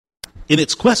In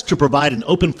its quest to provide an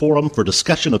open forum for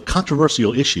discussion of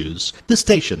controversial issues, this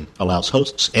station allows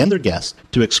hosts and their guests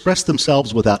to express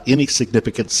themselves without any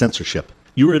significant censorship.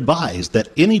 You are advised that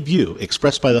any view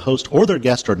expressed by the host or their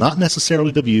guest are not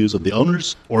necessarily the views of the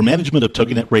owners or management of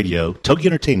TogiNet Radio, Togi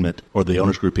Entertainment, or the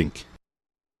Owners Group, Inc.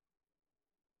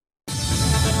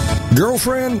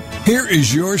 Girlfriend, here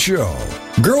is your show.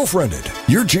 Girlfriended,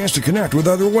 your chance to connect with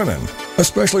other women,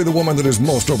 especially the woman that is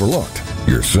most overlooked,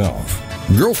 yourself.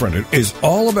 Girlfriended is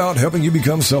all about helping you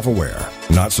become self-aware,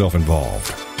 not self-involved.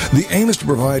 The aim is to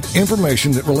provide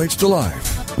information that relates to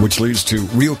life, which leads to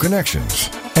real connections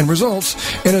and results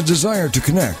in a desire to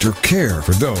connect or care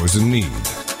for those in need.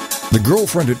 The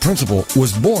Girlfriended principle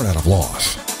was born out of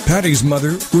loss. Patty's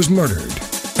mother was murdered,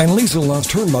 and Lisa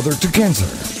lost her mother to cancer.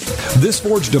 This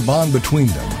forged a bond between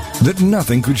them that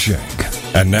nothing could shake.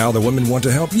 And now the women want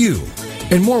to help you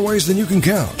in more ways than you can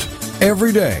count,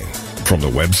 every day. From the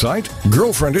website,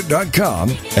 girlfriendit.com,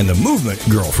 and the movement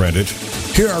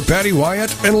Girlfriendit, here are Patty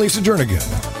Wyatt and Lisa Jernigan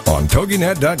on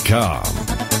TogiNet.com.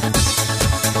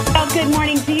 Well, good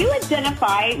morning. Do you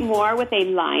identify more with a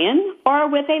lion or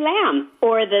with a lamb?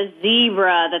 Or the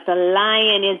zebra that the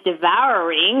lion is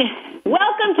devouring?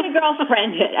 Welcome to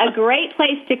Girlfriendit, a great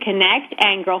place to connect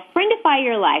and girlfriendify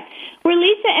your life. We're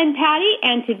Lisa and Patty,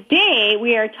 and today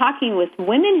we are talking with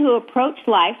women who approach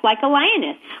life like a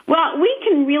lioness. Well, we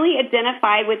can really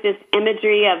identify with this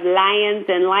imagery of lions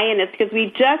and lioness because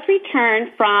we just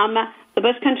returned from the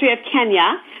bush country of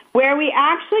Kenya, where we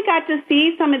actually got to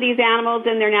see some of these animals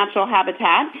in their natural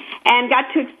habitat and got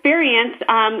to experience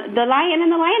the lion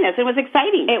and the lioness. It was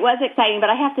exciting. It was exciting, but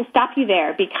I have to stop you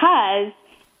there because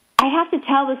I have to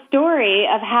tell the story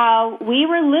of how we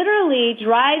were literally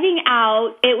driving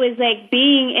out. It was like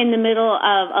being in the middle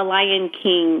of a Lion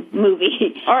King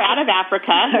movie. Or out of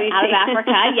Africa. Out of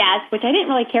Africa, yes, which I didn't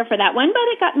really care for that one, but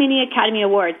it got many Academy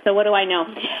Awards, so what do I know?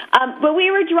 But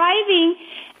we were driving,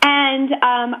 and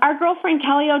our girlfriend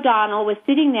Kelly O'Donnell was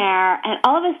sitting there, and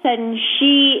all of a sudden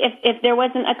if there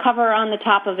wasn't a cover on the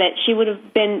top of it, she would have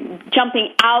been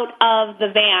jumping out of the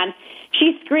van.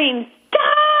 She screamed,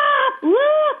 "Stop!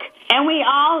 Look!" And we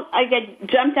all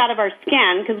jumped out of our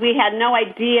skin because we had no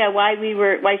idea why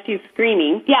she was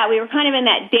screaming. Yeah, we were kind of in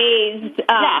that dazed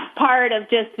part of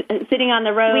just sitting on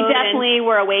the road. We definitely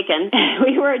were awakened.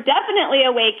 We were definitely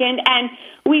awakened, and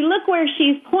we look where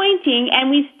she's pointing, and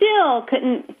we still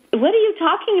couldn't. What are you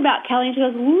talking about, Kelly? And she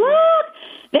goes, "Look,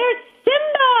 there's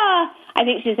Simba." I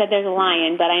think she said there's a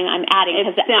lion, but I'm adding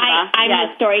because I'm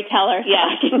the storyteller, so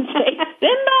I can say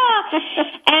Simba.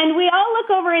 And we all look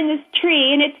over in this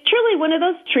tree, and it's truly one of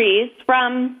those trees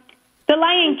from The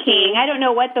Lion King. I don't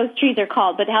know what those trees are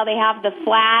called, but how they have the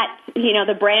flat,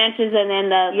 the branches, and then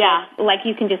like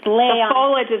you can just lay on. The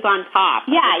foliage is on top.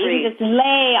 Yeah, you can just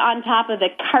lay on top of the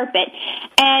carpet.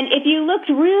 And if you looked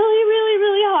really, really,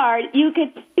 really hard, you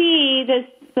could see this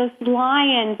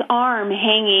lion's arm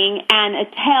hanging and a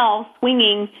tail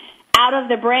swinging out of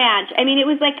the branch. I mean, it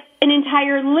was like an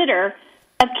entire litter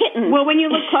of kittens. Well, when you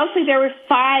look closely, there were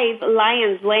 5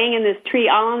 lions laying in this tree,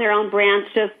 all on their own branch,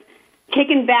 just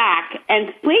kicking back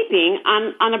and sleeping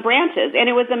on the branches. And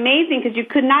it was amazing because you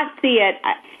could not see it.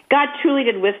 God truly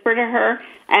did whisper to her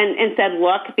and said,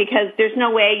 "Look," because there's no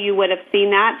way you would have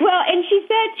seen that. Well, and she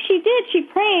said she did. She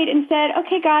prayed and said,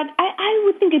 "Okay, God,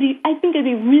 I think it'd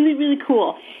be really, really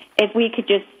cool if we could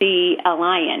just see a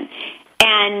lion."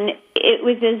 And it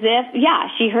was as if,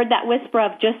 she heard that whisper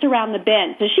of just around the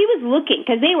bend. So she was looking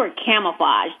because they were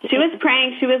camouflaged. She was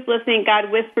praying. She was listening. God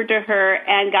whispered to her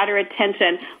and got her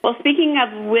attention. Well, speaking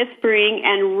of whispering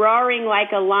and roaring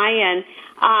like a lion,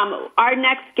 our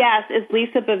next guest is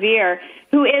Lisa Bevere,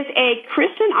 who is a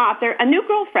Christian author, a new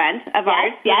girlfriend of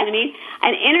ours,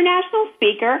 an international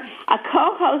speaker, a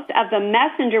co-host of The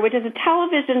Messenger, which is a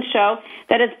television show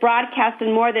that is broadcast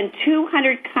in more than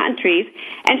 200 countries,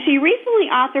 and she recently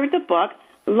authored the book,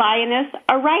 Lioness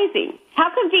Arising. How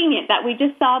convenient that we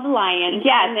just saw the lion.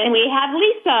 Yes, and we have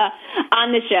Lisa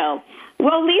on the show.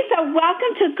 Well, Lisa,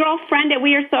 welcome to Girlfriend, and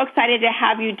we are so excited to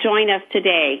have you join us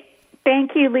today.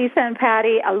 Thank you, Lisa and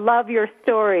Patty. I love your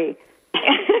story.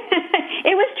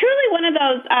 It was truly one of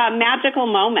those magical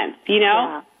moments,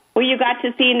 where you got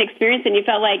to see and experience it, and you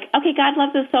felt like, okay, God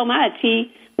loves us so much.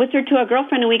 He whispered to a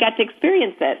girlfriend, and we got to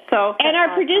experience it. So, and our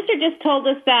producer just told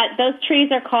us that those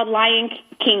trees are called Lion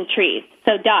King trees.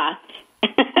 So, duh.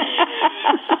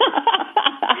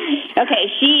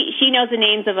 Okay, she knows the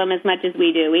names of them as much as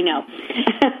we do. We know.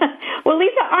 Well,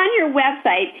 Lisa, on your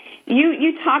website,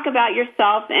 you talk about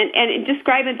yourself and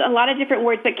describe it a lot of different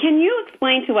words, but can you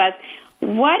explain to us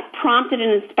what prompted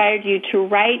and inspired you to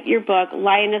write your book,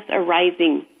 Lioness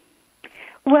Arising?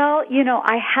 Well,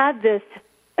 I had this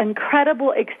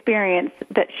incredible experience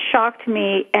that shocked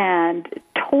me and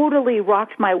totally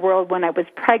rocked my world when I was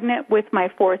pregnant with my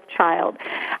fourth child.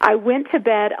 I went to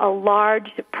bed a large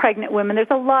pregnant woman. There's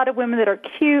a lot of women that are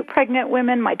cute pregnant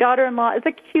women. My daughter-in-law is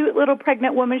a cute little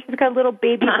pregnant woman. She's got a little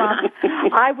baby bump.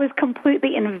 I was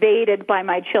completely invaded by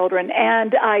my children,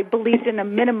 and I believed in a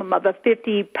minimum of a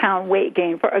 50-pound weight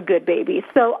gain for a good baby.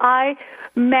 So I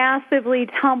massively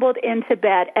tumbled into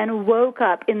bed and woke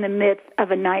up in the midst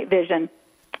of a night vision.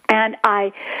 And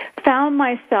I found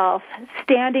myself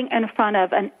standing in front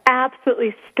of an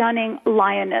absolutely stunning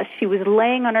lioness. She was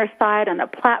laying on her side on a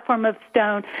platform of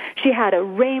stone. She had a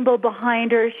rainbow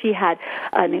behind her. She had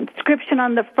an inscription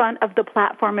on the front of the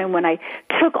platform. And when I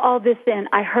took all this in,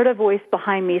 I heard a voice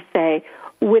behind me say,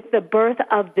 "With the birth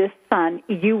of this son,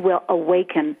 you will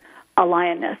awaken a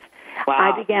lioness." Wow.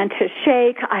 I began to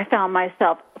shake. I found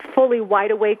myself fully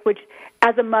wide awake, which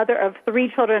as a mother of 3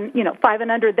 children, 5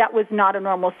 and under, that was not a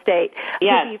normal state.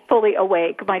 Yes. To be fully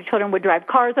awake. My children would drive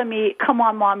cars on me. "Come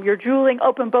on, Mom, you're drooling.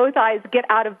 Open both eyes. Get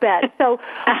out of bed." So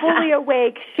fully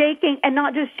awake, shaking, and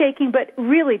not just shaking, but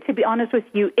really, to be honest with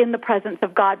you, in the presence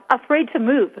of God, afraid to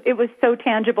move. It was so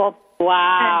tangible.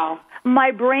 Wow. And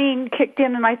my brain kicked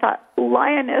in, and I thought,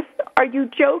 "Lioness, are you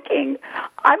joking?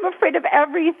 I'm afraid of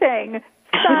everything.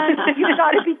 Son, you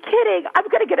got to be kidding. I'm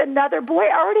going to get another boy.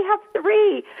 I already have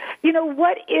 3.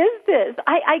 What is this?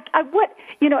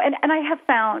 And I have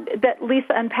found that,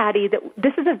 Lisa and Patty, that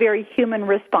this is a very human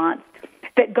response,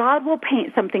 that God will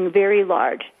paint something very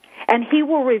large, and he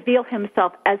will reveal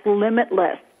himself as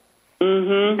limitless,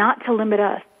 not to limit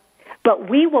us. But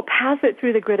we will pass it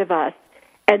through the grid of us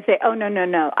and say, "Oh,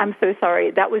 no, I'm so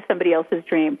sorry. That was somebody else's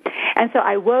dream." And so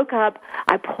I woke up,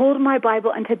 I pulled my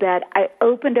Bible into bed, I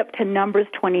opened up to Numbers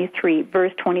 23,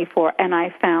 verse 24, and I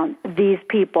found these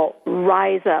people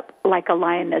rise up like a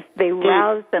lioness. They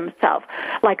rouse themselves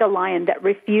like a lion that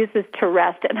refuses to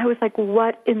rest. And I was like,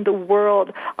 what in the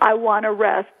world? I want to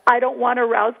rest. I don't want to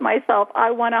rouse myself.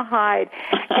 I want to hide.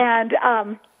 And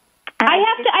I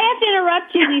have to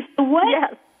interrupt you, Lisa.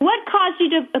 Yes. What caused you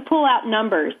to pull out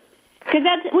Numbers? Because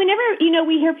that's whenever,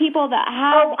 we hear people that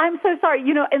have... Oh, I'm so sorry.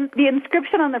 And the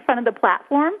inscription on the front of the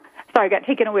platform, sorry, I got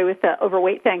taken away with the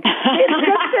overweight thing. The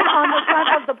inscription on the front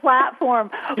of the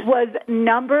platform was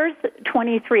Numbers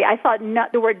 23. I saw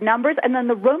the word numbers and then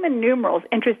the Roman numerals,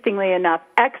 interestingly enough,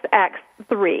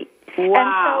 XX3. Wow. And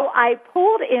so I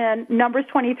pulled in Numbers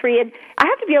 23, and I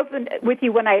have to be open with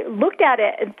you, when I looked at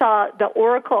it and saw the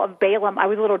Oracle of Balaam, I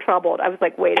was a little troubled. I was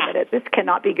like, wait a minute, this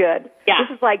cannot be good. Yeah.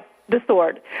 This is like the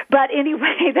sword. But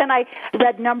anyway, then I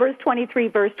read Numbers 23,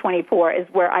 verse 24 is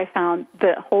where I found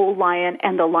the whole lion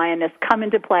and the lioness come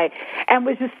into play, and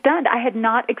was just stunned. I had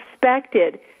not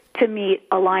expected to meet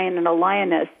a lion and a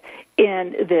lioness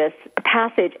in this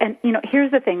passage. And,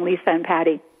 here's the thing, Lisa and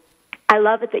Patty. I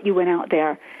love it that you went out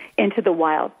there into the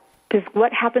wild, because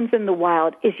what happens in the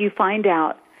wild is you find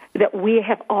out that we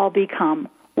have all become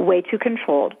way too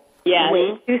controlled,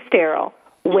 way too sterile,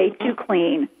 way too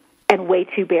clean, and way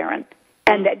too barren,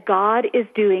 and that God is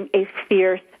doing a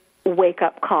fierce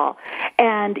wake-up call.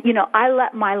 And, I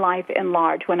let my life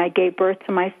enlarge. When I gave birth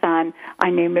to my son, I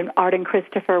named him Arden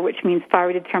Christopher, which means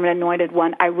fiery, determined, anointed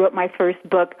one. I wrote my first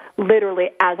book literally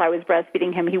as I was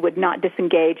breastfeeding him. He would not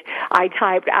disengage. I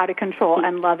typed Out of Control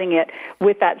and Loving It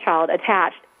with that child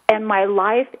attached. And my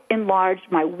life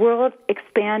enlarged. My world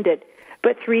expanded.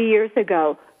 But 3 years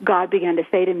ago, God began to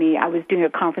say to me, I was doing a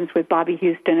conference with Bobby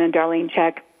Houston and Darlene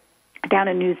Check down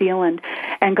in New Zealand,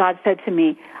 and God said to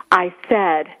me, I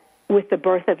said, with the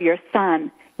birth of your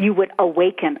son, you would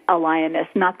awaken a lioness,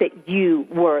 not that you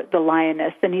were the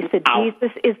lioness. And he said,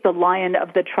 Jesus is the Lion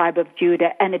of the tribe of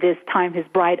Judah, and it is time his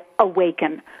bride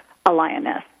awaken a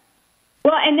lioness.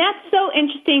 Well, and that's so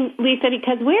interesting, Lisa,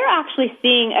 because we're actually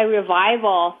seeing a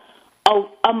revival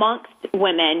amongst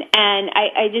women. And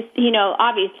I just,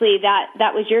 obviously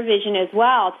that was your vision as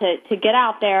well, to get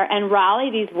out there and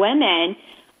rally these women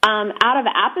out of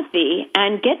apathy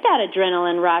and get that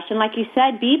adrenaline rush. And like you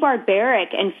said, be barbaric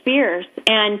and fierce.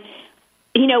 And,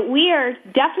 we are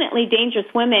definitely dangerous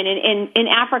women. In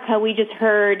Africa, we just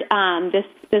heard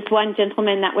this one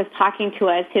gentleman that was talking to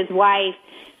us. His wife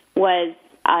was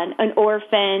an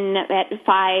orphan at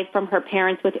 5 from her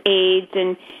parents with AIDS,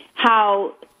 and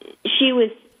how she was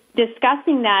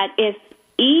discussing that if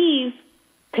Eve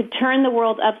could turn the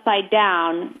world upside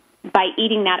down by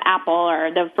eating that apple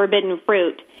or the forbidden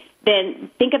fruit, then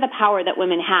think of the power that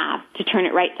women have to turn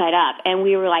it right side up. And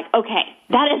we were like, okay,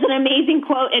 that is an amazing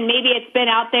quote, and maybe it's been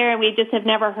out there and we just have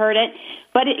never heard it.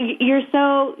 But you're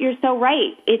so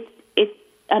right. It's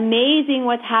amazing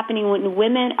what's happening when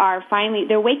women are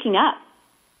they're waking up.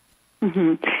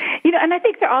 Mm-hmm. And I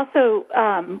think they're also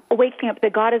waking up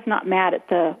that God is not mad at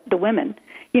the women.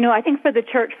 I think for the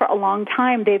church for a long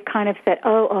time, they've kind of said,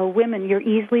 oh, women, you're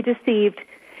easily deceived.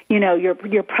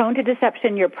 You're prone to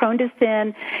deception. You're prone to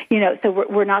sin. So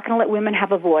we're not going to let women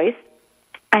have a voice.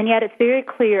 And yet it's very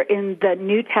clear in the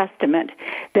New Testament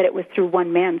that it was through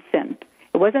one man's sin.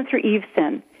 It wasn't through Eve's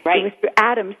sin. Right. It was through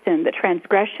Adam's sin, the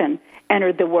transgression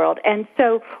entered the world. And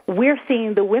so we're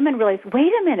seeing the women realize,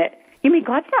 wait a minute, you mean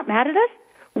God's not mad at us?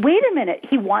 Wait a minute,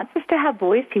 he wants us to have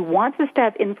voice, he wants us to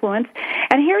have influence.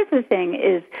 And here's the thing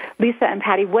is, Lisa and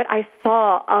Patty, what I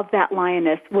saw of that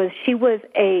lioness was she was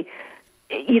a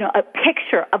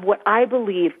picture of what I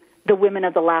believe the women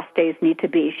of the last days need to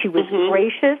be. She was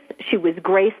gracious, she was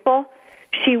graceful,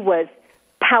 she was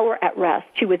power at rest.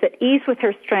 She was at ease with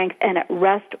her strength and at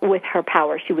rest with her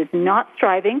power. She was not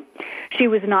striving. She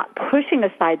was not pushing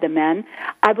aside the men.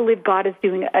 I believe God is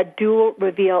doing a dual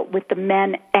reveal with the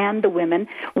men and the women.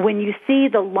 When you see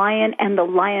the lion and the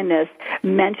lioness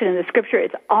mentioned in the scripture,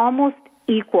 it's almost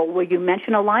equal. Where you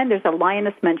mention a lion, there's a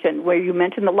lioness mentioned. Where you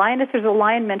mention the lioness, there's a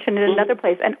lion mentioned in another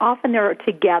place. And often they're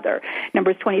together.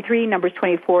 Numbers 23, Numbers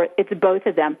 24, it's both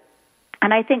of them.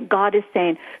 And I think God is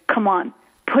saying, come on,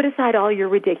 put aside all your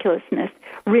ridiculousness.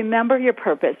 Remember your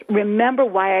purpose. Remember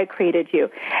why I created you.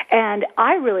 And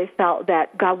I really felt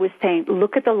that God was saying,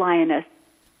 look at the lioness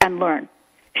and learn.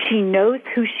 She knows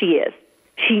who she is.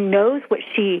 She knows what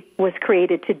she was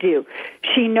created to do.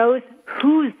 She knows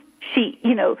who she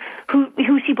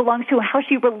belongs to, how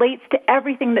she relates to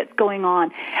everything that's going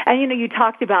on. And, you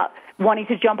talked about wanting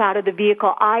to jump out of the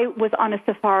vehicle. I was on a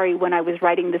safari when I was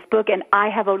writing this book, and I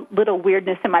have a little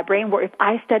weirdness in my brain where if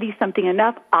I study something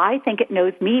enough, I think it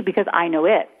knows me because I know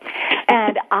it.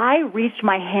 And I reached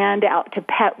my hand out to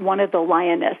pet one of the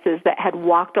lionesses that had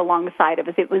walked alongside of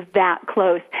us. It was that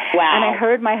close. Wow. And I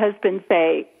heard my husband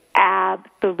say,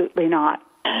 absolutely not.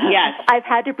 Yes. I've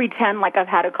had to pretend like I've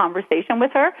had a conversation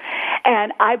with her,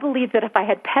 and I believe that if I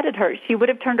had petted her, she would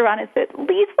have turned around and said,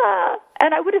 Lisa,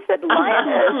 and I would have said,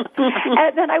 Lioness,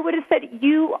 and then I would have said,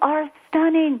 you are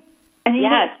stunning. And you know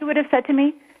what she would have said to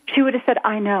me? She would have said,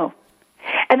 I know.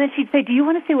 And then she'd say, do you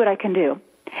want to see what I can do?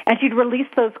 And she'd release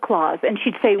those claws, and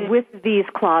she'd say, with these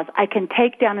claws, I can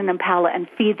take down an impala and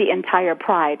feed the entire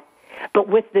pride. But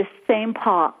with this same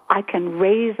paw, I can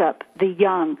raise up the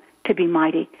young to be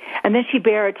mighty. And then she'd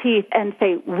bare her teeth and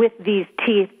say, with these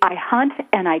teeth, I hunt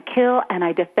and I kill and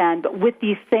I defend. But with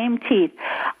these same teeth,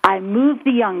 I move the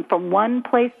young from one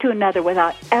place to another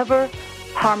without ever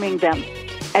harming them.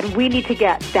 And we need to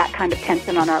get that kind of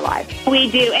tension on our lives.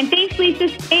 We do. And thanks, Lisa.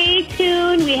 Stay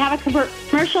tuned. We have a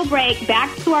commercial break.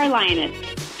 Back to our lioness.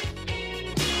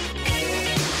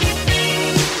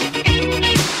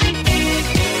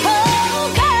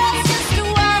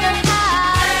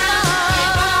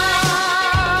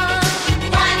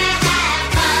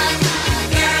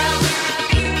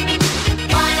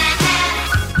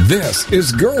 This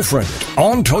is Girlfriended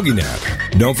on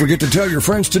TogiNet. Don't forget to tell your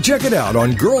friends to check it out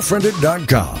on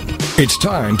girlfriended.com. It's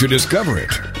time to discover it,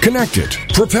 connect it,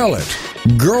 propel it,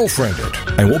 Girlfriended.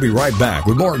 And we'll be right back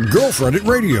with more Girlfriended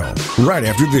Radio right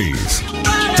after these.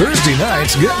 Thursday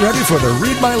nights, get ready for the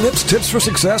Read My Lips Tips for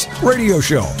Success radio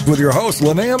show with your host,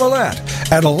 Linnea Millette,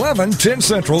 at 11:10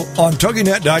 Central on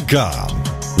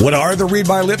TogiNet.com. What are the Read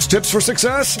My Lips Tips for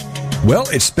Success? Well,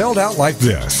 it's spelled out like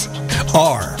this.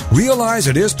 R, realize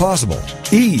it is possible.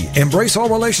 E, embrace all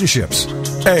relationships.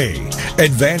 A,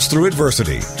 advance through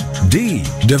adversity. D,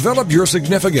 develop your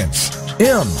significance.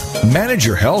 M, manage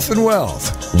your health and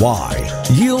wealth. Y,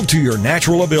 yield to your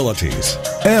natural abilities.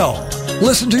 L,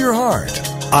 listen to your heart.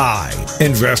 I,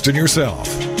 invest in yourself.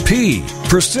 P,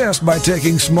 persist by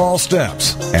taking small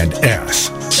steps. And S,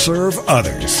 serve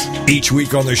others. Each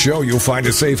week on the show, you'll find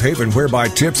a safe haven whereby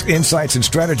tips, insights, and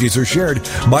strategies are shared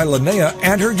by Linnea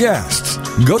and her guests.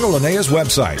 Go to Linnea's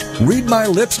website,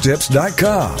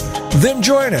 readmylipstips.com. Then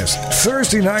join us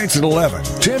Thursday nights at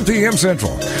 10 p.m.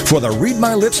 Central for the Read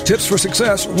My Lips Tips for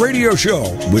Success radio show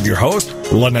with your host,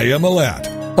 Linnea Millette.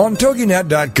 On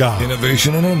TogiNet.com,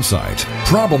 innovation and insight,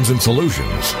 problems and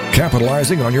solutions,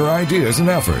 capitalizing on your ideas and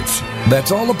efforts.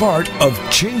 That's all a part of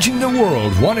Changing the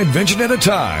World One Invention at a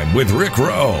Time with Rick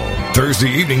Rowe.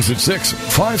 Thursday evenings at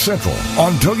 5 Central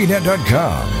on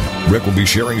TogiNet.com. Rick will be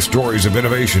sharing stories of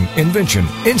innovation, invention,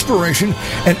 inspiration,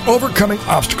 and overcoming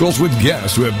obstacles with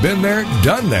guests who have been there,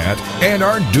 done that, and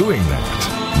are doing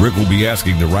that. Rick will be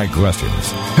asking the right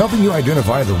questions, helping you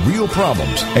identify the real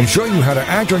problems, and showing you how to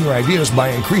act on your ideas by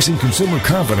increasing consumer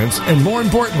confidence and, more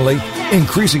importantly,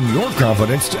 increasing your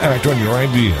confidence to act on your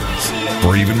ideas.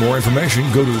 For even more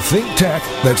information, go to ThinkTech,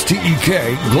 that's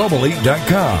TEK,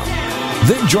 globally.com.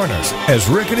 Then join us as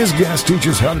Rick and his guests teach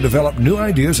us how to develop new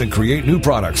ideas and create new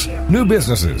products, new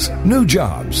businesses, new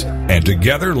jobs. And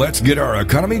together, let's get our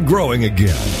economy growing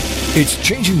again. It's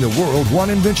Changing the World One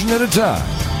Invention at a Time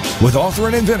with author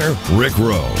and inventor Rick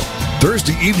Rowe.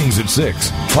 Thursday evenings at 6,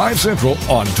 5 Central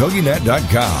on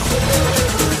TogiNet.com.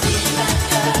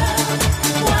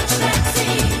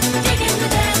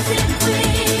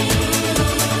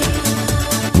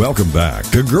 Welcome back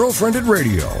to Girlfriended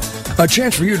Radio, a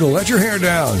chance for you to let your hair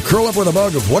down, curl up with a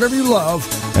mug of whatever you love,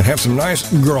 and have some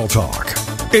nice girl talk.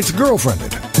 It's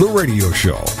Girlfriended, the radio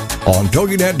show, on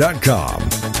TogiNet.com.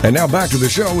 And now back to the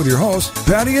show with your hosts,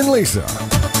 Patty and Lisa.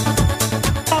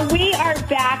 We are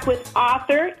back with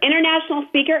author, international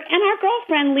speaker, and our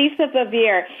girlfriend, Lisa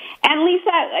Bevere. And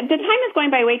Lisa, the time is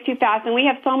going by way too fast, and we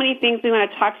have so many things we want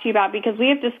to talk to you about because we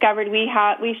have discovered we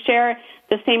share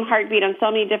the same heartbeat on so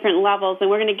many different levels, and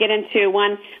we're going to get into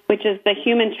one, which is the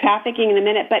human trafficking in a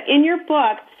minute. But in your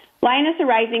book, Lioness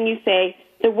Arising, you say,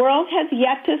 the world has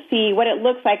yet to see what it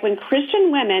looks like when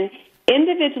Christian women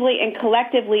individually and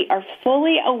collectively are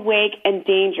fully awake and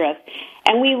dangerous.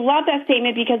 And we love that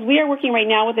statement because we are working right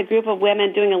now with a group of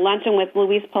women doing a luncheon with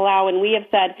Luis Palau, and we have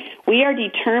said we are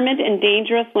determined and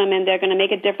dangerous women that are going to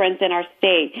make a difference in our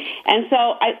state. And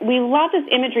so we love this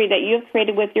imagery that you have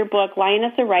created with your book,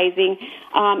 Lioness Arising,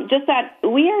 just that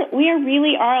we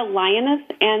really are a lioness,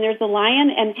 and there's a lion.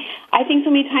 And I think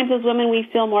so many times as women we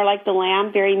feel more like the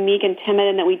lamb, very meek and timid,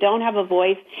 and that we don't have a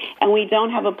voice and we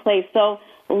don't have a place. So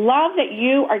love that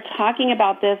you are talking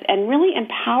about this and really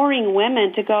empowering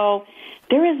women to go,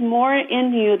 there is more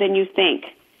in you than you think.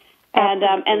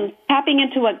 And tapping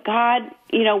into what God,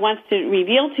 wants to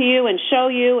reveal to you and show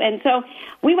you. And so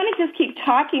we want to just keep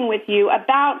talking with you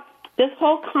about this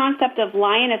whole concept of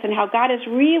lioness and how God has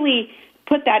really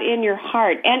put that in your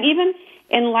heart. And even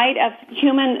in light of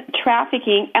human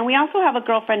trafficking, and we also have a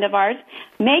girlfriend of ours,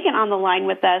 Megan, on the line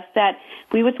with us that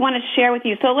we would want to share with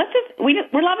you. So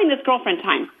we're loving this girlfriend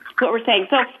time, is what we're saying.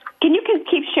 So can you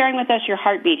keep sharing with us your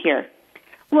heartbeat here?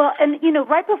 Well, and,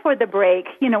 right before the break,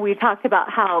 we talked about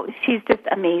how she's just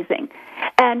amazing.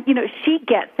 And, she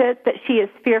gets it that she is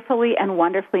fearfully and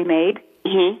wonderfully made.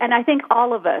 Mm-hmm. And I think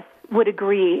all of us would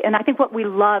agree. And I think what we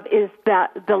love is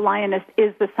that the lioness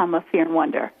is the sum of fear and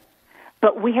wonder.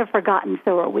 But we have forgotten,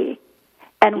 so are we.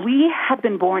 And we have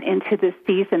been born into this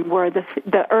season where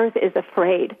the earth is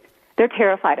afraid. They're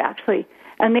terrified, actually.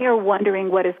 And they are wondering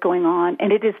what is going on.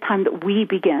 And it is time that we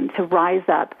begin to rise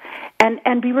up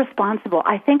and be responsible.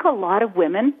 I think a lot of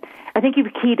women, I think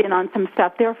you've keyed in on some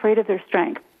stuff, they're afraid of their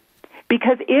strength.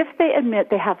 Because if they admit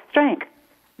they have strength,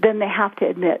 then they have to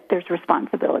admit there's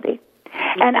responsibility.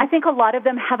 Mm-hmm. And I think a lot of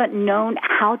them haven't known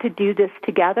how to do this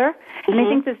together. And I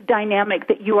think this dynamic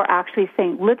that you are actually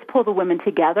saying, let's pull the women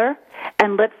together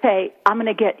and let's say, I'm going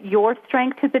to get your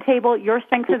strength to the table, your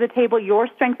strength to the table, your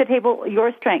strength to the table,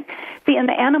 your strength. See, in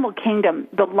the animal kingdom,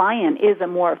 the lion is a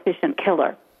more efficient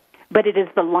killer, but it is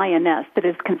the lioness that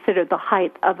is considered the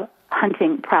height of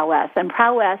hunting prowess. And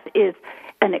prowess is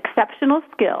an exceptional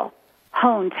skill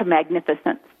honed to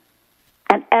magnificence.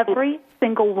 And every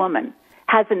single woman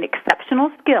has an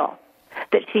exceptional skill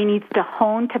that she needs to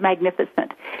hone to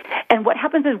magnificent. And what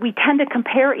happens is we tend to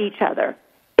compare each other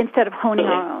instead of honing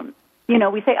our own.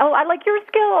 We say, oh, I like your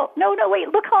skill. No, wait,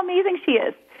 look how amazing she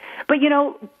is. But,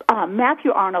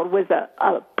 Matthew Arnold was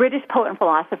a British poet and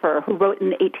philosopher who wrote in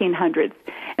the 1800s.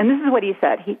 And this is what he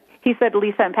said. He said,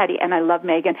 Lisa and Patty, and I love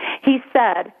Megan, he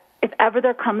said, if ever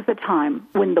there comes a time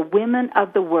when the women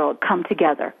of the world come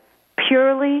together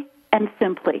purely and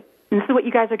simply, and this is what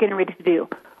you guys are getting ready to do,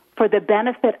 for the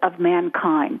benefit of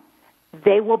mankind,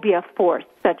 they will be a force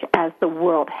such as the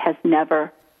world has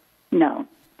never known.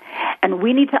 And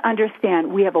we need to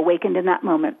understand we have awakened in that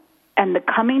moment. And the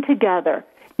coming together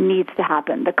needs to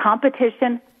happen. The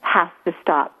competition has to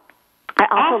stop. I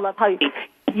also love how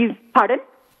you pardon?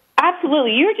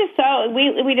 Absolutely. You're just so,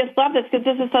 we just love this because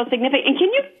this is so significant. And can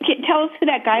you tell us who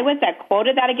that guy was that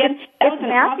quoted that again? It's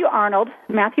Matthew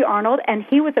Arnold, and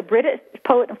he was a British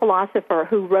poet and philosopher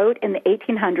who wrote in the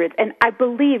 1800s. And I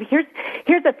believe, here's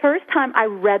the first time I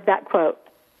read that quote.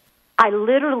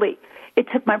 It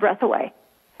took my breath away.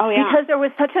 Oh, yeah. Because there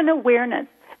was such an awareness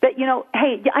that,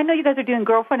 hey, I know you guys are doing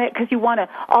Girlfriend It because you want to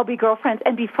all be girlfriends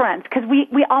and be friends. Because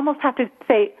we almost have to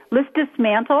say, let's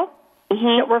dismantle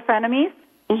that we're frenemies.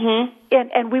 Mm-hmm.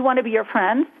 And we want to be your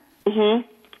friends. Mm-hmm.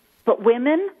 But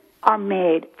women are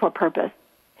made for purpose.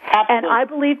 Absolutely. And I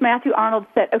believe Matthew Arnold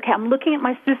said, okay, I'm looking at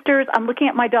my sisters, I'm looking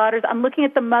at my daughters, I'm looking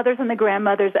at the mothers and the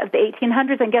grandmothers of the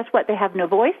 1800s, and guess what? They have no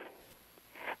voice.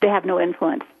 They have no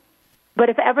influence. But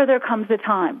if ever there comes a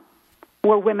time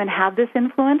where women have this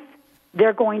influence,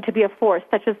 they're going to be a force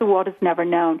such as the world has never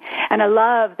known. And I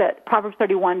love that Proverbs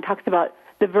 31 talks about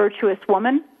the virtuous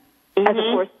woman as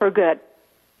a force for good.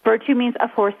 Virtue means a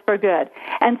force for good.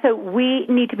 And so we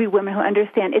need to be women who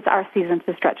understand it's our season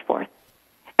to stretch forth.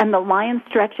 And the lion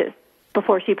stretches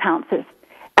before she pounces.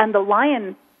 And the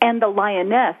lion and the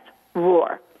lioness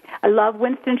roar. I love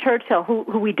Winston Churchill,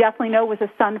 who we definitely know was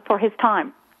a son for his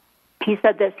time. He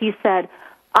said this. He said,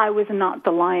 I was not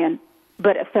the lion,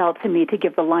 but it fell to me to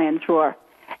give the lion's roar.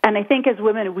 And I think as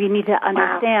women, we need to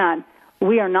understand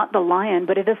we are not the lion,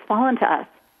 but it has fallen to us.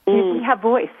 We have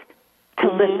voice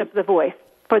to lift up the voice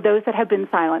for those that have been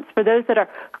silenced, for those that are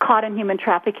caught in human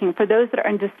trafficking, for those that are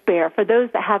in despair, for those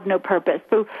that have no purpose,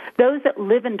 for those that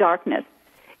live in darkness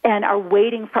and are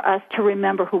waiting for us to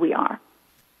remember who we are.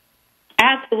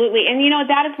 Absolutely. And,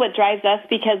 that is what drives us,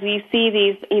 because we see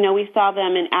these, we saw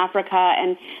them in Africa,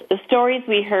 and the stories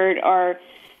we heard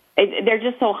they're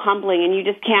just so humbling, and you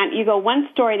just can't, one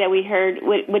story that we heard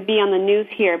would be on the news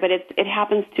here, but it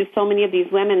happens to so many of these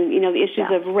women, the issues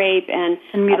of rape and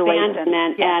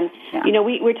abandonment. And,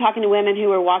 we're talking to women who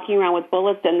were walking around with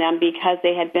bullets in them because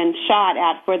they had been shot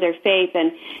at for their faith.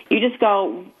 And you just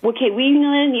go, okay, we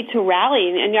really need to rally.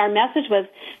 And our message was,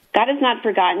 God has not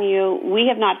forgotten you. We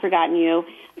have not forgotten you.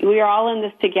 We are all in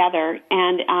this together.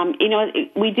 And,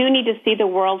 we do need to see the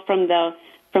world from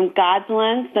God's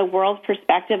lens, the world's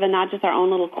perspective, and not just our own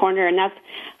little corner. And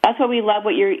that's what we love,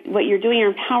 what you're doing.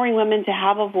 You're empowering women to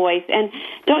have a voice. And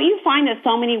don't you find that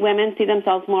so many women see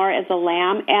themselves more as a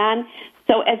lamb? And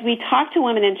so as we talk to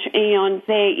women and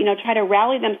say, try to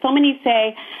rally them, so many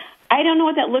say, I don't know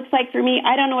what that looks like for me.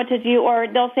 I don't know what to do. Or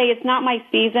they'll say it's not my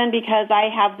season because I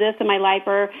have this in my life,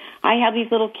 or I have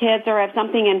these little kids, or I have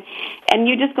something. And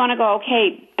you're just going to go,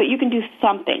 okay, but you can do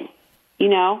something,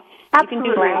 Absolutely. You can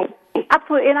do right.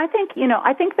 Absolutely. And I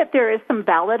think that there is some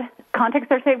valid context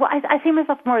there saying, well, I see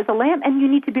myself more as a lamb, and you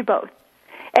need to be both.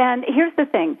 And here's the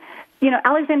thing.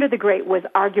 Alexander the Great was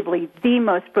arguably the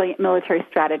most brilliant military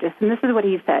strategist, and this is what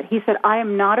he said. He said, I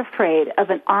am not afraid of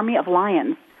an army of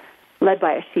lions led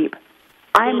by a sheep.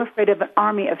 I am afraid of an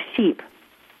army of sheep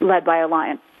led by a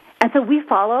lion. And so we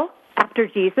follow after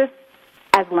Jesus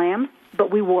as lambs,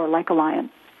 but we war like a lion.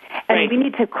 And we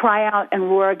need to cry out and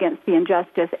roar against the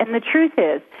injustice. And the truth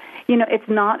is, it's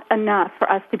not enough for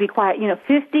us to be quiet.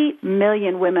 50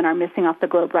 million women are missing off the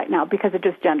globe right now because of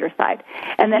just gendercide.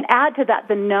 And then add to that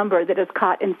the number that is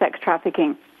caught in sex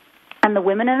trafficking. And the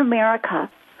women in America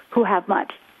who have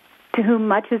much, to whom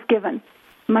much is given,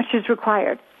 much is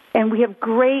required. And we have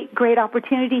great, great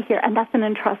opportunity here, and that's an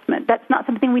entrustment. That's not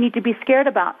something we need to be scared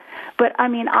about. But,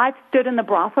 I've stood in the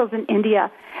brothels in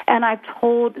India, and I've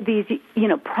told these,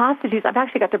 prostitutes, I've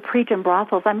actually got to preach in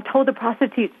brothels. I'm told the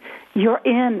prostitutes, you're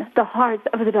in the hearts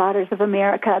of the daughters of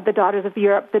America, the daughters of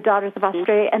Europe, the daughters of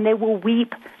Australia, and they will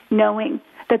weep knowing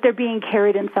that they're being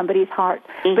carried in somebody's heart.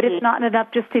 But it's not enough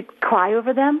just to cry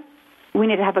over them. We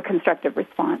need to have a constructive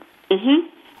response.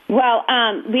 Well,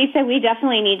 Lisa, we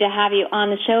definitely need to have you on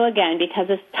the show again because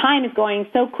this time is going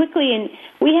so quickly. And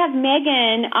we have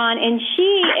Megan on, and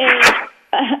she is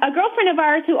a girlfriend of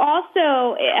ours who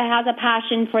also has a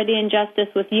passion for the injustice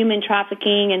with human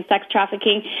trafficking and sex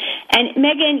trafficking. And,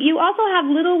 Megan, you also have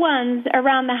little ones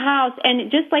around the house. And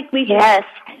just like Lisa, yes.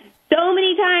 So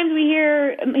many times we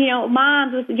hear,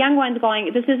 moms with young ones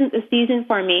going, this isn't the season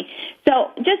for me.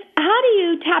 So just how do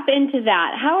you tap into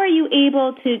that? How are you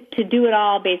able to do it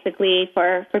all, basically,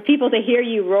 for people to hear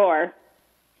you roar?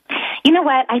 You know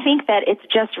what? I think that it's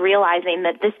just realizing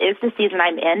that this is the season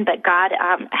I'm in, but God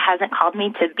hasn't called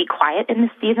me to be quiet in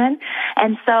this season.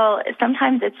 And so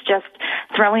sometimes it's just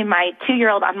throwing my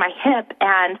 2-year-old on my hip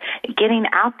and getting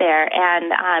out there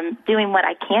and doing what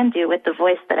I can do with the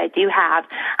voice that I do have,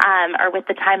 or with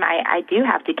the time I do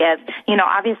have to give.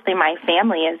 Obviously my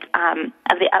family is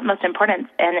of the utmost importance,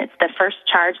 and it's the first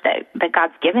charge that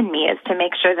God's given me is to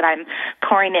make sure that I'm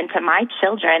pouring into my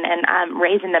children and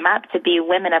raising them up to be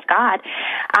women of God.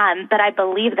 But I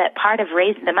believe that part of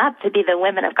raising them up to be the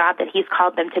women of God that He's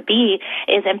called them to be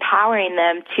is empowering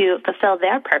them to fulfill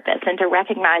their purpose and to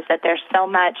recognize that there's so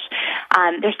much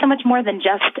more than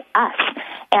just us.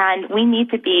 And we need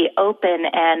to be open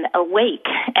and awake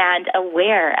and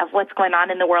aware of what's going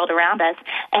on in the world around us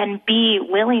and be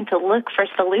willing to look for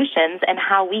solutions and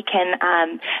how we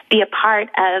can be a part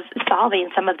of solving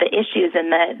some of the issues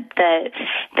and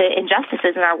the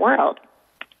injustices in our world.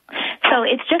 So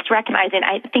it's just recognizing,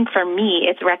 I think for me,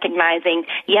 it's recognizing,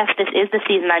 yes, this is the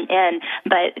season I'm in,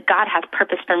 but God has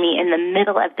purpose for me in the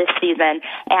middle of this season,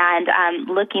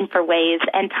 and looking for ways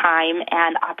and time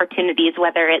and opportunities,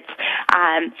 whether it's,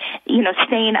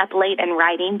 staying up late and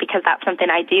writing, because that's something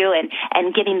I do,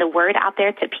 and getting the word out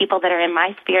there to people that are in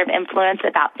my sphere of influence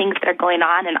about things that are going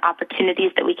on and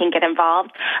opportunities that we can get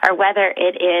involved, or whether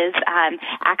it is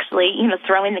actually,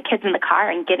 throwing the kids in the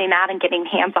car and getting out and getting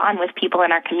hands-on with people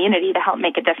in our community to help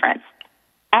make a difference.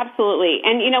 Absolutely.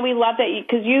 And, we love that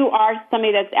because you are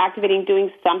somebody that's activating,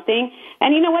 doing something.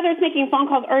 And, whether it's making phone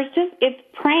calls or it's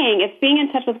praying, it's being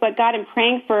in touch with God and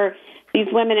praying for these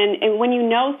women. And when you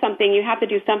know something, you have to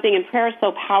do something. And prayer is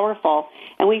so powerful.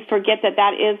 And we forget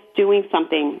that is doing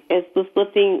something, is just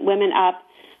lifting women up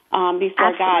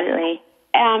before Absolutely.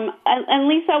 God. And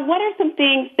Lisa, what are some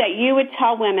things that you would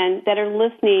tell women that are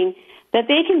listening that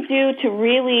they can do to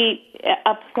really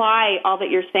apply all that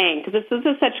you're saying? Because this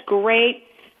is such great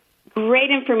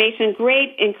information,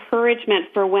 great encouragement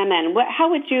for women. How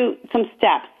would you, some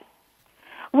steps?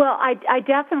 Well, I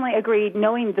definitely agree,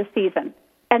 knowing the season.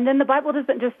 And then the Bible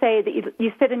doesn't just say that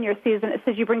you sit in your season. It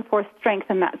says you bring forth strength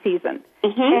in that season.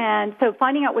 Mm-hmm. And so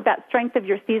finding out what that strength of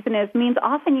your season is means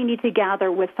often you need to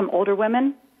gather with some older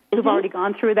women who've already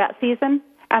gone through that season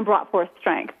and brought forth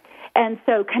strength. And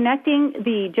so connecting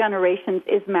the generations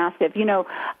is massive.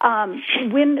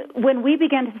 When we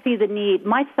began to see the need,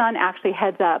 my son actually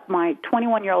heads up, my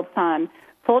 21-year-old son,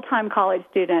 full-time college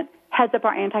student, heads up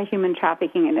our anti-human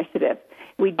trafficking initiative.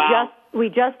 We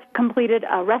just completed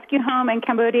a rescue home in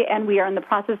Cambodia, and we are in the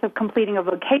process of completing a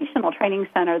vocational training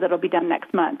center that will be done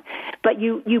next month. But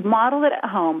you model it at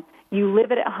home, you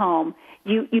live it at home,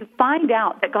 you find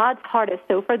out that God's heart is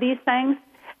so for these things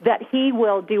that he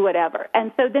will do whatever.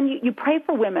 And so then you pray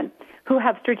for women who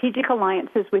have strategic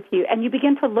alliances with you, and you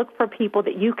begin to look for people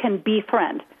that you can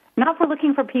befriend, not for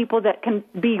looking for people that can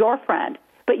be your friend,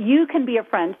 but you can be a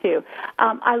friend too.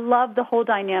 I love the whole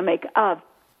dynamic of,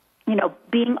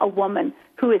 being a woman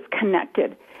who is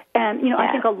connected. And,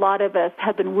 I think a lot of us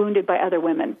have been wounded by other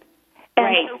women. And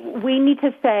right. We need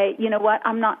to say, you know what,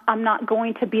 I'm not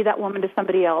going to be that woman to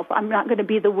somebody else. I'm not going to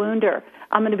be the wounder.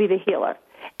 I'm going to be the healer.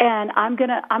 And I'm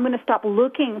gonna stop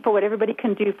looking for what everybody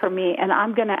can do for me, and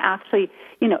I'm gonna actually,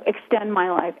 extend my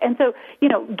life. And so,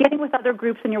 getting with other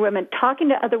groups in your women, talking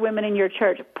to other women in your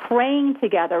church, praying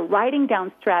together, writing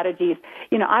down strategies.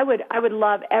 I would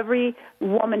love every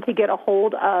woman to get a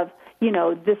hold of,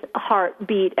 this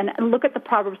heartbeat and look at the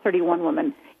Proverbs 31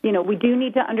 woman. We do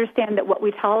need to understand that what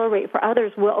we tolerate for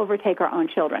others will overtake our own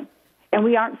children, and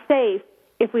we aren't safe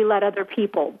if we let other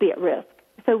people be at risk.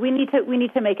 So we need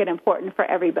to make it important for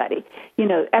everybody.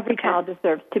 Every child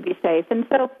deserves to be safe. And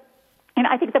so,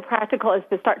 I think the practical is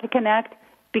to start to connect,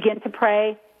 begin to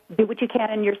pray, do what you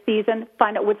can in your season,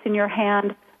 find out what's in your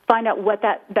hand, find out what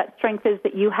that strength is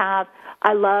that you have.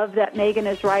 I love that Megan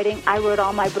is writing. I wrote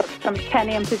all my books from 10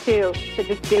 a.m. to 2, so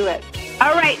just do it.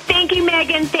 All right. Thank you,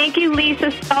 Megan. Thank you,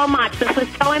 Lisa, so much. This was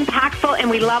so impactful,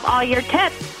 and we love all your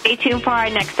tips. Stay tuned for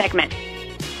our next segment.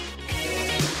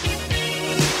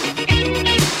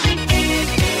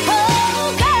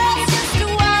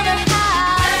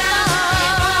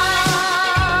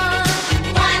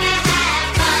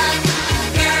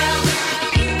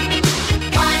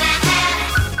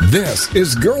 This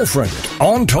is Girlfriended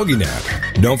on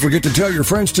TogiNet. Don't forget to tell your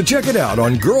friends to check it out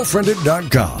on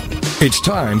girlfriended.com. It's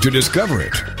time to discover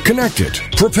it, connect it,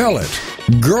 propel it,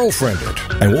 Girlfriended.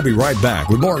 And we'll be right back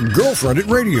with more Girlfriended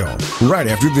Radio right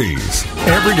after these.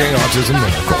 Everyday Autism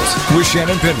Miracles with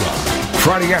Shannon Penrod.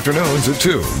 Friday afternoons at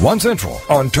 2, 1 Central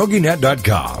on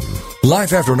TogiNet.com.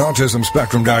 Life after an autism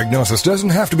spectrum diagnosis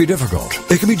doesn't have to be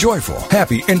difficult. It can be joyful,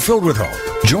 happy, and filled with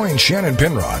hope. Join Shannon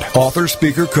Penrod, author,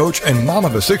 speaker, coach, and mom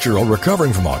of a 6-year-old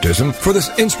recovering from autism, for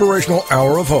this inspirational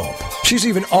hour of hope. She's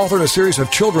even authored a series of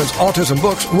children's autism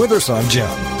books with her son, Jim.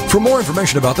 For more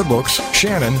information about the books,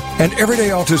 Shannon, and Everyday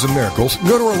Autism Miracles,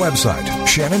 go to her website,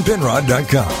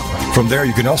 shannonpenrod.com. From there,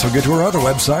 you can also get to her other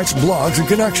websites, blogs, and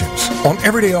connections. On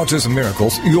Everyday Autism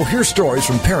Miracles, you'll hear stories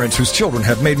from parents whose children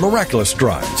have made miraculous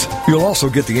strides. You'll also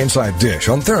get the inside dish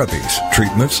on therapies,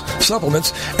 treatments,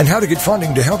 supplements, and how to get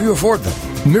funding to help you afford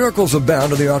them. Miracles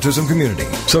abound in the autism community,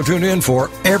 so tune in for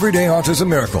Everyday Autism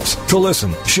Miracles to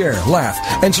listen, share,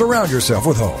 laugh, and surround yourself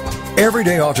with hope.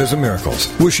 Everyday Autism Miracles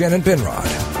with Shannon Penrod.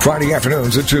 Friday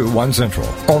afternoons at 2, 1 Central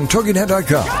on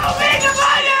TogiNet.com.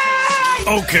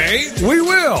 Okay, we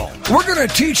will. We're going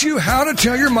to teach you how to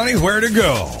tell your money where to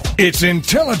go. It's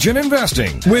Intelligent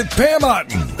Investing with Pam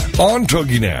Otten on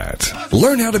TogiNet.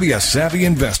 Learn how to be a savvy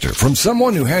investor from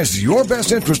someone who has your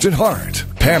best interest at heart.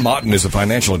 Pam Otten is a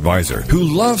financial advisor who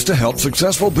loves to help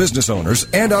successful business owners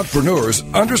and entrepreneurs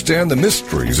understand the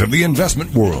mysteries of the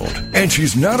investment world. And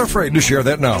she's not afraid to share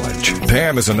that knowledge.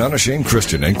 Pam is an unashamed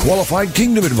Christian and qualified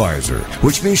kingdom advisor,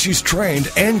 which means she's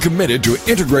trained and committed to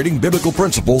integrating biblical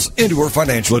principles into her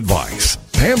financial advice.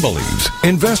 Pam believes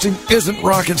investing isn't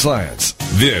rocket science.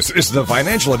 This is the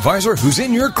financial advisor who's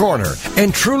in your corner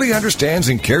and truly understands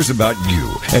and cares about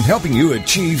you and helping you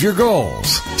achieve your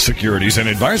goals. Securities and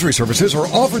advisory services are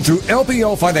offered through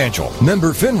LPL Financial,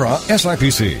 member FINRA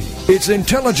SIPC. It's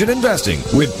Intelligent Investing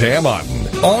with Pam Otten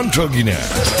on TogiNet.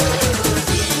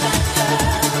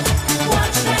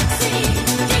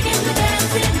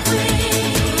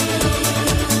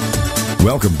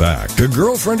 Welcome back to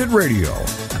Girlfriended Radio.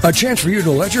 A chance for you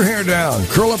to let your hair down,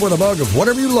 curl up with a mug of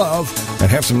whatever you love, and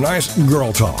have some nice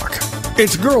girl talk.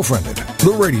 It's Girlfriended,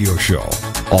 the radio show,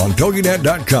 on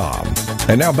TogiNet.com.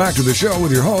 And now back to the show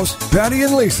with your hosts, Patty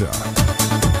and Lisa.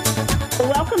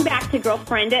 Welcome back to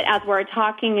Girlfriended, as we're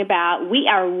talking about We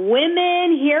Are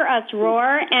Women, Hear Us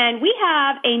Roar, and we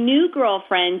have a new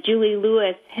girlfriend, Julie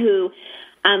Lewis, who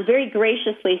very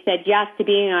graciously said yes to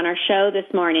being on our show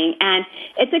this morning. And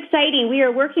it's exciting. We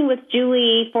are working with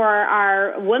Julie for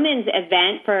our women's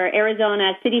event for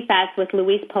Arizona City Fest with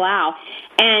Luis Palau.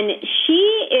 And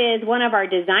she is one of our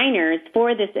designers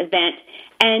for this event.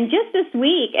 And just this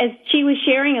week, as she was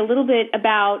sharing a little bit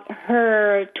about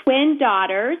her twin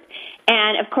daughters,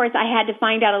 and, of course, I had to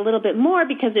find out a little bit more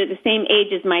because they're the same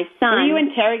age as my son. Were you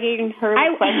interrogating her? I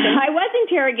was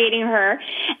interrogating her,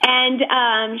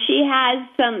 and she has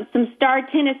some star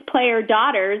tennis player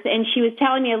daughters, and she was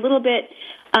telling me a little bit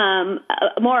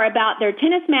more about their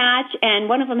tennis match, and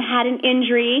one of them had an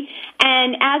injury.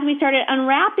 And as we started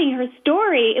unwrapping her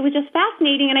story, it was just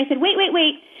fascinating, and I said,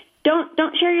 wait. Don't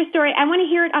share your story. I want to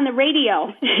hear it on the radio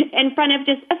in front of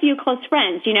just a few close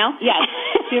friends, you know? Yes.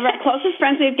 Two of our closest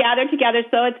friends we've gathered together,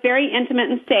 so it's very intimate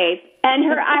and safe. And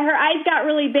her eyes got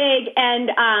really big,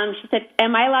 and she said,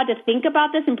 am I allowed to think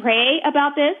about this and pray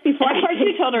about this before? Of course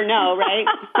we told her no, right?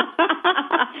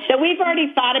 So we've already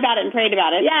thought about it and prayed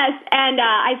about it. Yes, and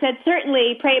I said,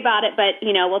 certainly pray about it, but,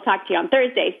 we'll talk to you on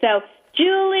Thursday. So,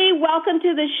 Julie, welcome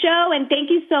to the show, and thank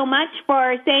you so much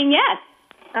for saying yes.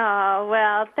 Oh,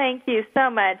 well, thank you so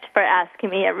much for asking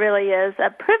me. It really is a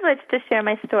privilege to share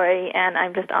my story, and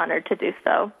I'm just honored to do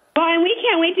so. Well, and we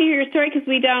can't wait to hear your story because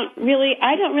I don't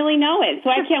really know it. So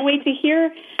I can't wait to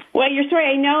hear your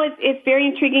story. I know it's very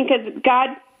intriguing because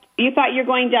God, you thought you're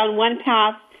going down one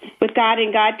path with God,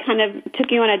 and God kind of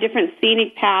took you on a different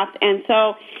scenic path. And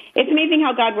so it's amazing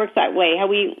how God works that way, how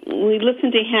we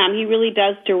listen to Him. He really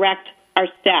does direct our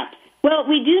steps. Well,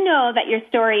 we do know that your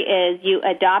story is you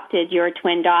adopted your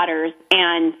twin daughters,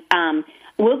 and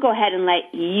we'll go ahead and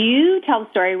let you tell the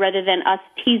story rather than us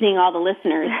teasing all the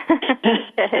listeners.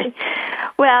 Okay.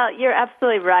 Well, you're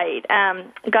absolutely right.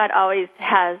 God always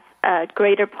has a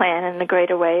greater plan and a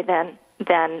greater way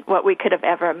than what we could have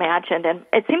ever imagined, and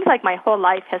it seems like my whole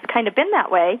life has kind of been that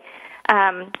way.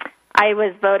 I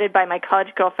was voted by my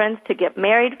college girlfriends to get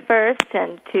married first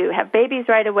and to have babies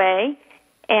right away,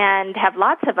 and have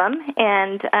lots of them,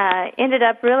 and ended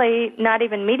up really not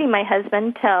even meeting my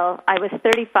husband till I was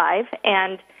 35,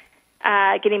 and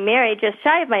getting married just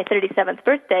shy of my 37th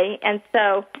birthday. And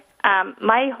so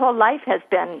my whole life has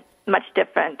been much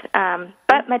different,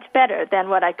 but much better than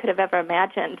what I could have ever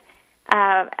imagined.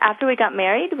 After we got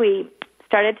married, we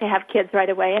started to have kids right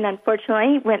away, and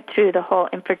unfortunately went through the whole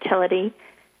infertility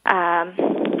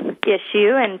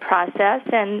issue and process,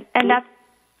 and that's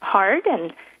hard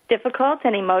and difficult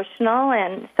and emotional,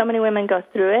 and so many women go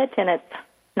through it, and it's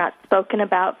not spoken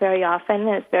about very often,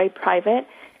 and it's very private.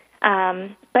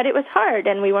 But it was hard,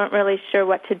 and we weren't really sure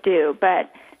what to do. But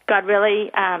God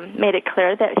really made it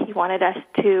clear that He wanted us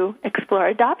to explore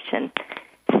adoption.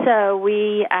 So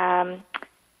we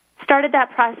started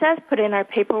that process, put in our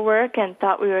paperwork, and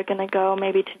thought we were going to go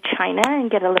maybe to China and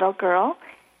get a little girl.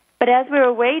 But as we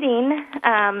were waiting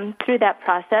through that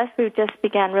process, we just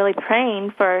began really praying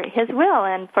for His will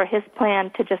and for His plan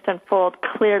to just unfold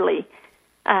clearly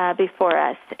before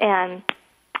us. And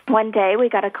one day we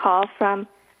got a call from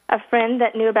a friend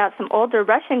that knew about some older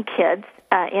Russian kids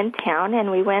in town, and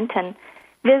we went and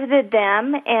visited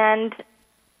them, and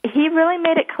he really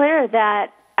made it clear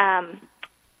that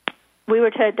we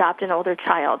were to adopt an older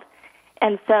child.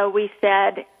 And so we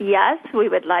said, yes, we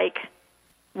would like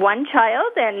one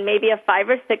child and maybe a 5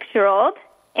 or 6 year old.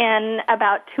 And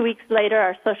about 2 weeks later,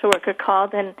 our social worker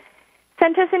called and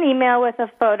sent us an email with a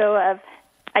photo of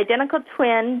identical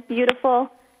twin, beautiful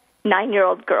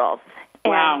 9-year-old girls.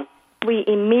 Wow. And we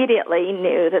immediately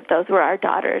knew that those were our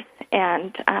daughters,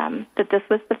 and that this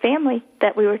was the family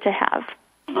that we were to have.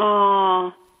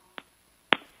 Oh.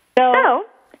 So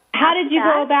how did you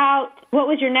go about, what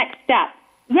was your next step?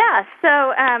 Yeah,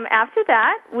 so after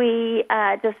that, we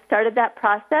just started that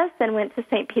process and went to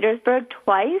St. Petersburg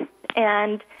twice,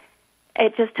 and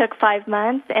it just took 5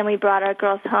 months, and we brought our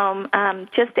girls home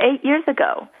just 8 years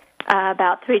ago,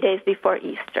 about 3 days before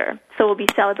Easter. So we'll be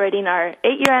celebrating our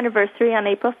 8-year anniversary on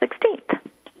April 16th.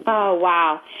 Oh,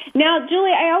 wow. Now,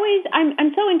 Julie,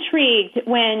 I'm so intrigued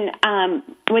when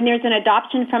there's an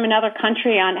adoption from another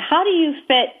country on how do you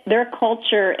fit their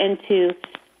culture into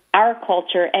our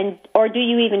culture, or do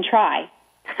you even try?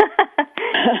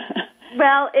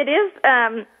 Well, it is,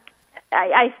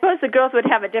 I suppose the girls would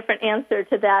have a different answer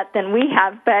to that than we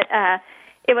have, but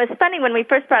it was funny when we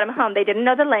first brought them home. They didn't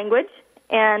know the language,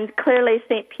 and clearly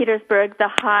St. Petersburg, the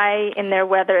high in their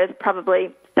weather is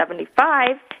probably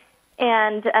 75,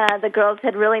 and the girls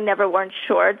had really never worn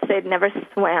shorts. They'd never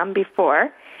swam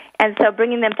before. And so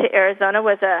bringing them to Arizona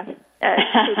was a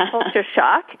true culture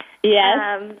shock.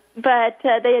 Yes. But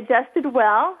they adjusted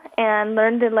well and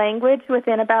learned the language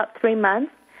within about 3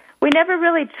 months. We never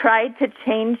really tried to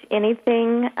change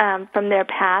anything from their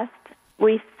past.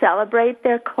 We celebrate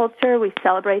their culture. We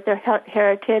celebrate their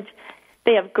heritage.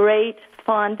 They have great,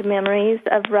 fond memories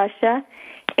of Russia.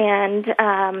 And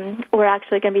we're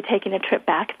actually going to be taking a trip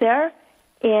back there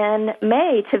in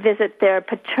May to visit their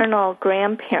paternal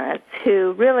grandparents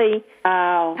who really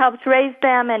helped raise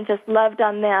them and just loved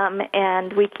on them,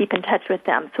 and we keep in touch with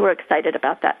them. So we're excited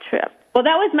about that trip. Well,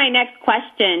 that was my next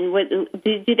question.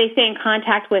 Do they stay in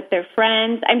contact with their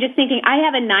friends? I'm just thinking, I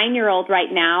have a 9-year-old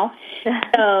right now,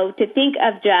 so to think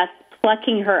of just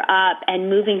plucking her up and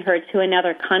moving her to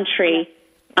another country,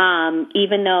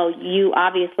 even though you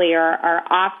obviously are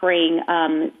offering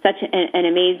such an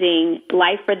amazing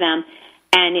life for them,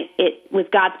 and it with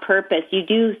God's purpose, you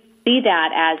do see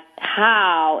that as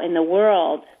how in the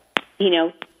world,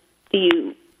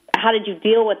 how did you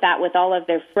deal with that with all of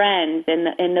their friends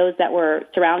and those that were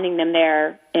surrounding them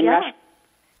there in Russia?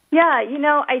 Yeah,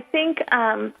 I think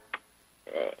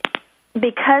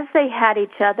because they had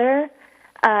each other,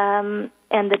 and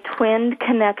the twin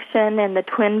connection and the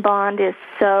twin bond is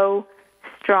so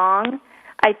strong,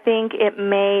 I think it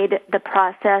made the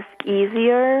process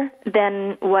easier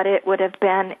than what it would have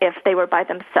been if they were by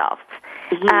themselves.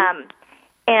 Mm-hmm.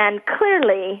 And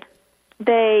clearly,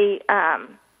 the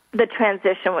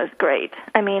transition was great.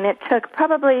 I mean, it took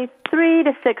probably 3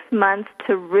 to 6 months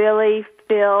to really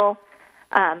feel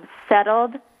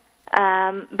settled.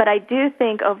 But I do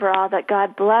think overall that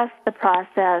God blessed the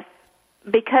process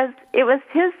because it was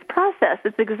His process.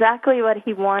 It's exactly what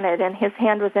He wanted, and His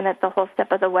hand was in it the whole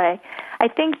step of the way. I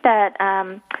think that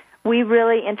we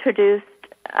really introduced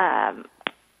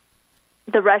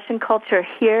the Russian culture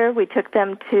here. We took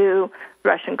them to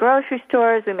Russian grocery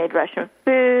stores. We made Russian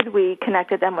food. We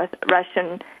connected them with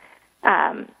Russian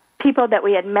people that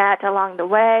we had met along the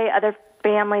way, other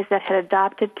families that had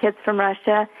adopted kids from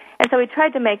Russia. And so we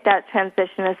tried to make that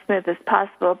transition as smooth as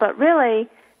possible. But really,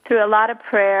 through a lot of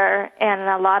prayer and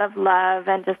a lot of love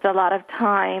and just a lot of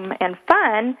time and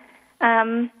fun,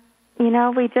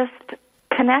 we just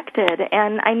connected.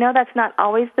 And I know that's not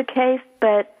always the case,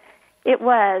 but it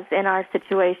was in our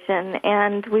situation.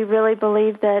 And we really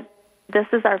believe that this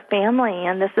is our family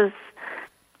and this is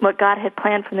what God had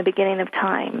planned from the beginning of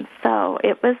time. So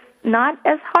it was not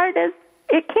as hard as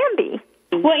it can be.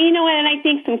 Well, and I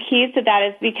think some keys to that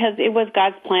is because it was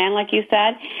God's plan, like you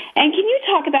said. And can you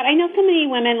talk about, I know so many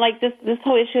women, like this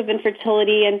whole issue of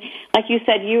infertility, and like you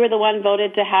said, you were the one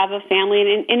voted to have a family,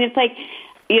 and it's like,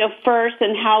 first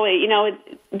and how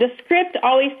the script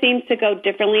always seems to go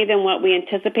differently than what we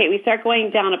anticipate. We start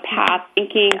going down a path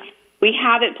thinking we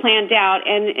have it planned out,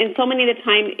 and so many of the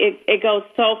time it goes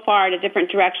so far in a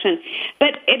different direction.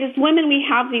 But it is women, we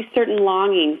have these certain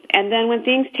longings, and then when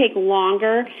things take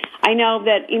longer, I know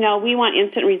that, we want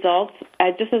instant results,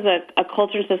 just as a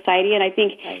culture and society, and I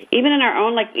think even in our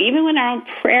own, even in our own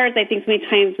prayers, I think so many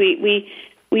times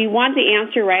we want the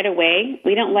answer right away.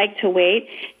 We don't like to wait.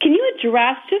 Can you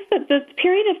address just the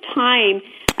period of time?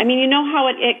 I mean, how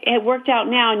it worked out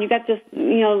now, and you got this,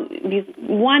 these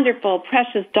wonderful,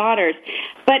 precious daughters.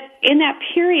 But in that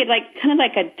period, kind of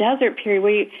like a desert period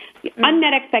where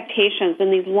unmet expectations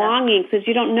and these longings because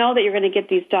you don't know that you're going to get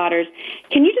these daughters.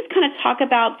 Can you just kind of talk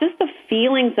about just the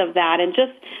feelings of that and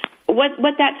just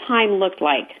what that time looked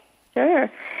like? Sure.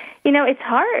 It's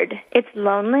hard. It's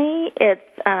lonely. It's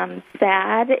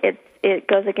sad. It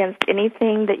goes against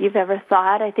anything that you've ever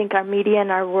thought. I think our media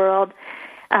and our world,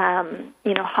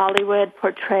 Hollywood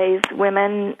portrays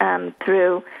women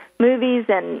through movies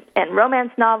and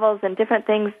romance novels and different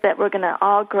things that we're going to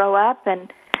all grow up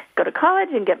and go to college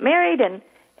and get married and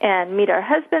and meet our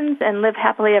husbands and live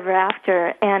happily ever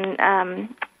after. And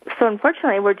so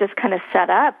unfortunately, we're just kind of set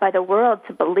up by the world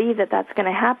to believe that that's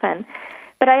going to happen.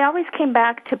 But I always came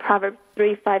back to Proverbs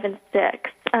 3, 5, and 6,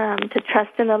 to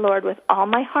trust in the Lord with all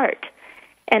my heart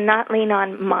and not lean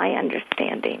on my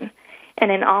understanding.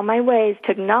 And in all my ways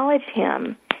to acknowledge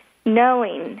him,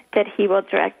 knowing that he will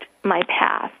direct my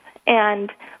path.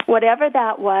 And whatever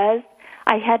that was,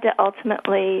 I had to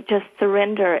ultimately just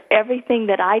surrender everything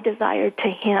that I desired to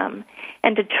him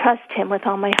and to trust him with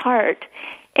all my heart.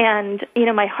 And, you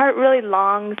know, my heart really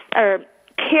longs or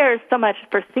cares so much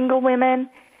for single women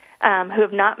who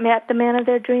have not met the man of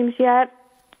their dreams yet.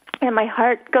 And my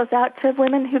heart goes out to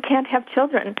women who can't have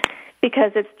children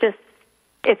because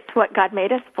it's what God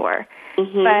made us for.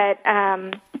 Mm-hmm. But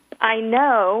I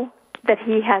know that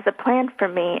he has a plan for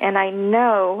me, and I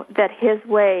know that his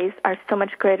ways are so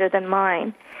much greater than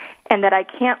mine, and that I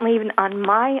can't lean on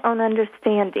my own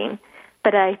understanding,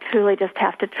 but I truly just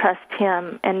have to trust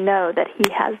him and know that he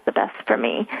has the best for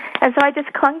me. And so I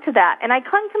just clung to that, and I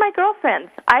clung to my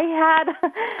girlfriends. I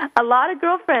had a lot of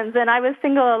girlfriends, and I was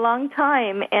single a long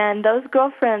time, and those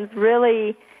girlfriends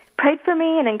really prayed for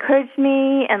me and encouraged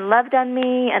me and loved on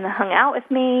me and hung out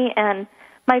with me, and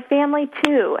my family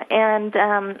too. And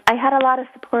I had a lot of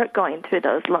support going through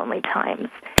those lonely times.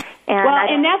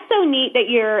 And that's so neat that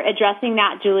you're addressing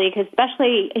that, Julie, because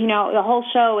especially, you know, the whole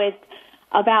show is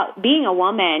about being a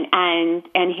woman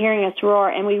and hearing us roar,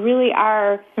 and we really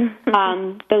are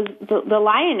the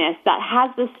lioness that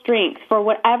has the strength for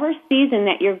whatever season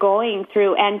that you're going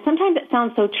through. And sometimes it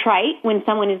sounds so trite when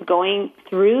someone is going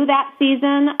through that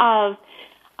season of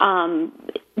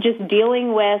just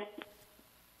dealing with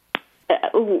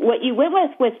what you went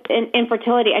with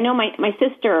infertility. I know my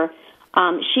sister,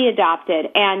 she adopted,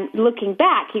 and looking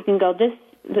back, you can go,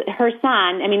 her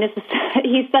son, I mean,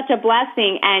 he's such a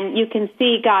blessing, and you can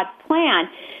see God's plan.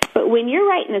 But when you're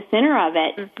right in the center of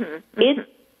it,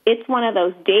 it's one of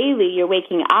those daily, you're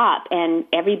waking up, and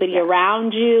everybody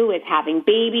around you is having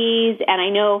babies. And I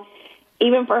know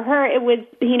even for her, it was,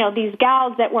 you know, these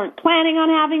gals that weren't planning on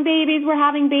having babies were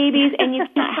having babies, and you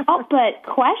can't help but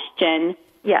question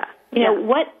you know,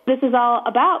 what this is all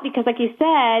about, because like you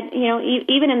said, you know,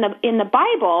 even in the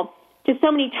Bible, just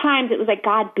so many times it was like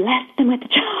God blessed them with a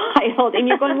child, and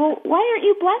you're going, well, why aren't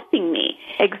you blessing me?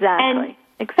 Exactly.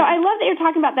 So I love that you're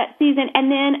talking about that season, and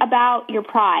then about your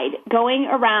pride, going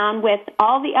around with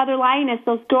all the other lioness,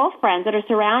 those girlfriends that are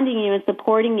surrounding you and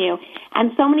supporting you.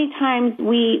 And so many times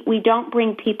we don't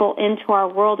bring people into our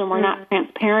world, and we're not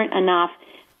transparent enough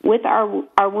with our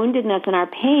woundedness and our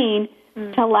pain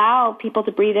to allow people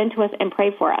to breathe into us and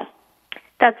pray for us.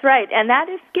 That's right, and that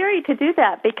is scary to do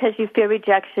that because you fear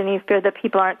rejection, you fear that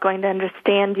people aren't going to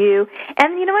understand you,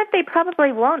 and you know what, they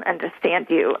probably won't understand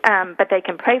you, but they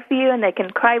can pray for you, and they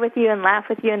can cry with you and laugh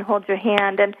with you and hold your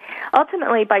hand, and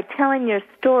ultimately by telling your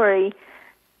story,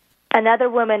 another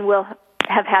woman will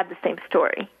have had the same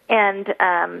story, and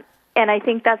I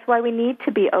think that's why we need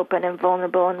to be open and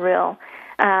vulnerable and real,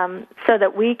 so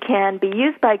that we can be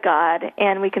used by God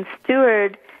and we can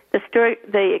steward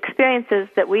the experiences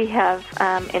that we have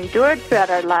endured throughout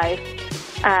our life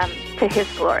to his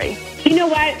glory. You know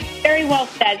what? Very well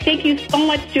said. Thank you so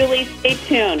much, Julie. Stay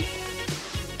tuned.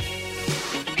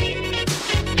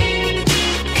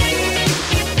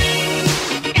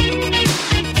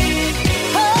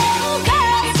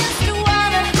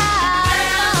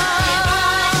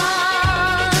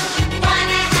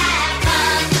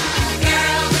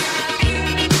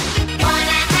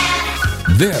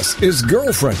 This is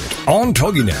Girlfriended on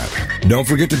TogiNet. Don't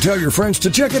forget to tell your friends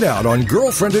to check it out on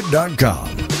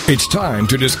girlfriended.com. It's time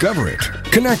to discover it,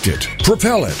 connect it,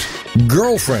 propel it,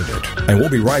 Girlfriended. And we'll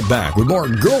be right back with more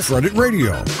Girlfriended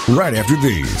Radio right after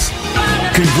these.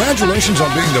 Congratulations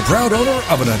on being the proud owner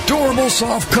of an adorable,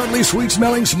 soft, cuddly,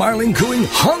 sweet-smelling, smiling, cooing,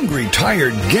 hungry,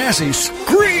 tired, gassy,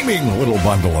 screaming little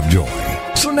bundle of joy.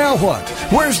 So now what?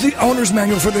 Where's the owner's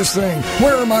manual for this thing?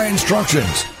 Where are my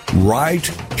instructions? Right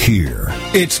here.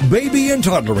 It's Baby and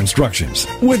Toddler Instructions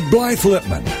with Blythe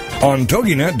Lipman on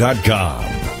TogiNet.com.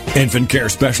 Infant care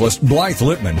specialist Blythe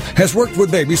Lipman has worked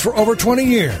with babies for over 20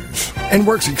 years and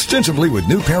works extensively with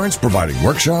new parents, providing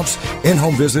workshops,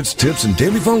 in-home visits, tips, and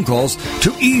daily phone calls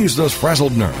to ease those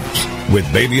frazzled nerves. With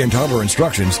Baby and Toddler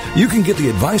Instructions, you can get the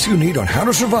advice you need on how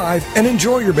to survive and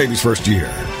enjoy your baby's first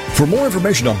year. For more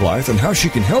information on Blythe and how she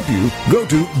can help you, go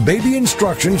to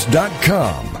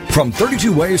babyinstructions.com. From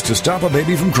 32 ways to stop a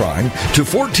baby from crying to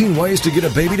 14 ways to get a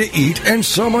baby to eat and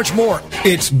so much more.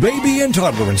 It's Baby and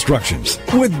Toddler Instructions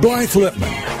with Blythe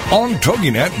Lipman on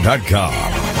TogiNet.com.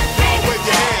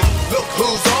 Look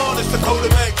who's on, it's the Dakota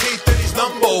Man Keith, and he's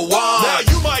number one. Now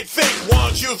you might think,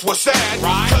 once you parents were sad,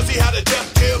 right? Cause he had a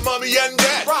deaf, dear mommy and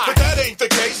dad. Right. But that ain't the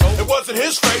case. It wasn't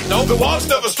his fate. No, the ones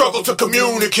never struggled to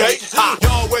communicate.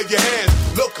 Y'all wave your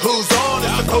hands. Look who's on.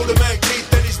 It's Dakota Man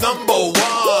Keith, and he's number one.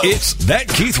 It's That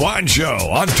Keith Wan Show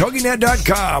on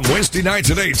TogiNet.com, Wednesday nights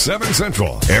at 8, 7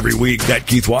 Central. Every week, That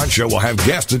Keith Wan Show will have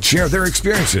guests that share their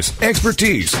experiences,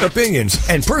 expertise, opinions,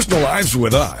 and personal lives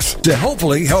with us to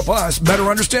hopefully help us better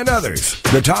understand others.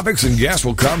 The topics and guests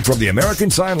will come from the American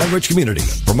Sign Language community.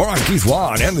 For more on Keith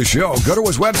Wan and the show, go to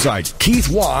his website,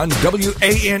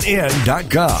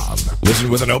 KeithWan.com.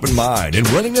 Listen with an open mind and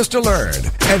willingness to learn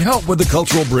and help with the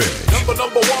cultural bridge.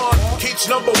 Number one, Keith's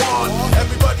number one.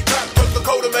 Everybody clap cause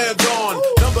Dakota Man's on.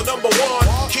 Number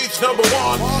one, Keith's number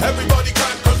one. Everybody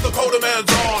clap cause Dakota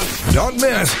Man's on. Don't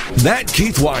miss That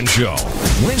Keith Wan Show,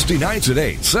 Wednesday nights at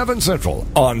 8, 7 Central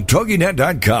on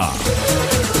TogiNet.com.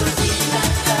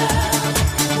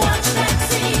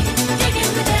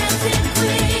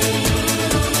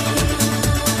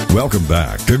 Welcome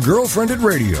back to Girlfriended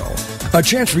Radio, a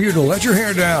chance for you to let your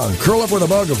hair down, curl up with a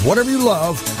mug of whatever you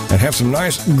love, and have some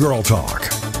nice girl talk.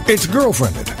 It's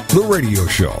Girlfriended, the radio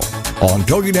show on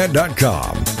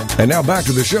TogiNet.com. And now back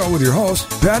to the show with your hosts,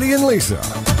 Patty and Lisa.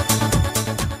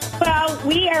 Well,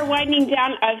 we are winding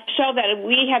down a show that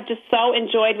we have just so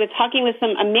enjoyed with talking with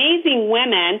some amazing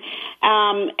women,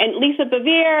 and Lisa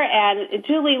Bevere and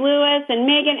Julie Lewis and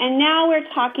Megan, and now we're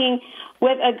talking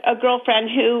with a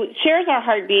girlfriend who shares our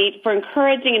heartbeat for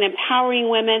encouraging and empowering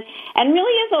women and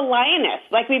really is a lioness,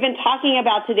 like we've been talking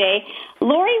about today.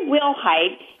 Lori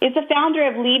Wilhite is the founder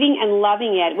of Leading and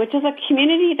Loving It, which is a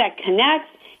community that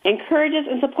connects, encourages,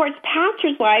 and supports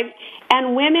pastors' wives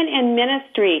and women in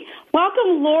ministry.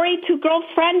 Welcome, Lori, to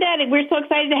Girlfriended. We're so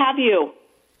excited to have you.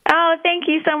 Oh, thank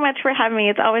you so much for having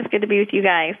me. It's always good to be with you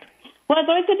guys. Well,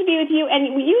 it's always good to be with you.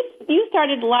 And you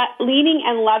started Leading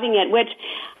and Loving It, which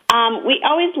we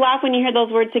always laugh when you hear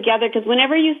those words together because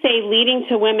whenever you say leading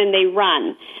to women, they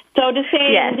run. So to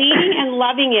say yes. Leading and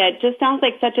loving it just sounds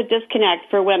like such a disconnect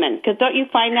for women. Because don't you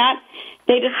find that?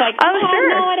 They just like, sure.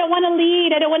 No, I don't want to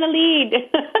lead. I don't want to lead.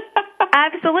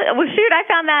 Absolutely. Well, shoot, I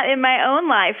found that in my own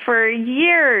life for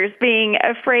years, being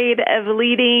afraid of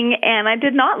leading, and I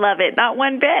did not love it, not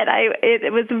one bit.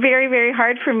 It was very, very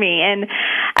hard for me. And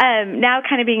now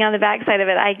kind of being on the backside of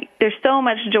it, there's so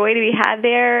much joy to be had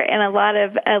there and a lot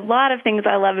of things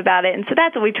I love about it. And so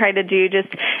that's what we try to do, just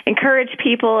encourage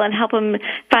people and help them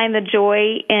find the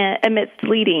joy amidst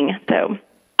leading. So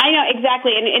I know,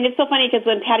 exactly. And it's so funny because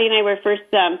when Patty and I were first,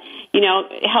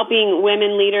 helping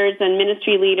women leaders and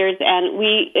ministry leaders, and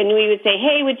we would say,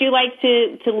 hey, would you like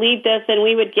to lead this? And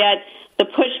we would get the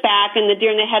pushback and the deer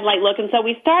in the headlight look. And so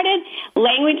we started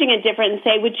languaging it different and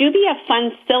say, would you be a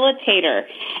facilitator?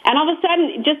 And all of a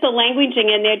sudden, just the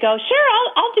languaging, and they'd go, sure,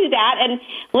 I'll do that. And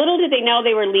little did they know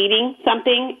they were leading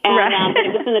something, and right.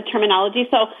 It was in the terminology.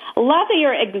 So love that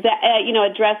you're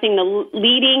addressing the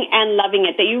leading and loving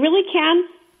it, that you really can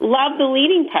love the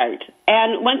leading part.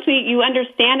 And once you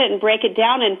understand it and break it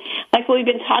down, and like what we've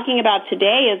been talking about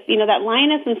today is, that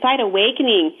lioness inside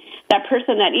awakening, that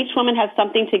person, that each woman has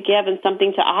something to give and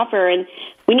something to offer, and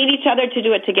we need each other to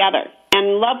do it together.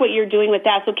 And love what you're doing with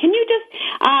that. So can you just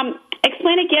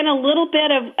explain again a little bit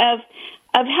of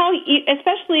how,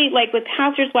 especially like with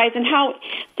pastors' wives, and how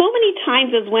so many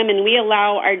times as women we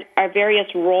allow our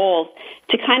various roles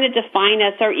to kind of define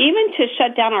us, or even to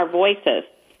shut down our voices,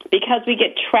 because we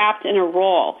get trapped in a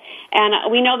role.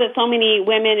 And we know that so many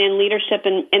women in leadership,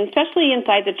 and especially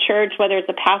inside the church, whether it's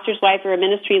a pastor's wife or a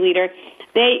ministry leader,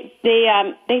 they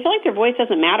feel like their voice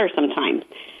doesn't matter sometimes,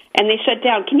 and they shut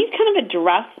down. Can you kind of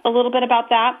address a little bit about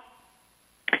that?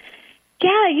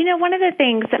 Yeah, one of the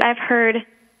things that I've heard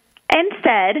and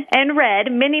said and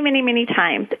read many, many, many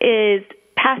times is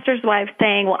pastor's wives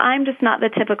saying, well, I'm just not the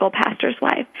typical pastor's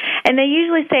wife. And they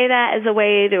usually say that as a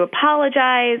way to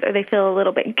apologize, or they feel a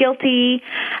little bit guilty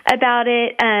about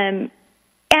it. And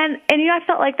I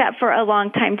felt like that for a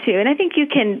long time, too. And I think you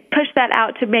can push that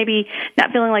out to maybe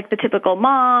not feeling like the typical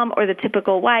mom or the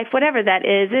typical wife, whatever that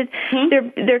is.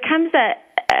 There comes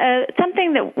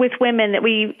something that with women that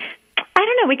we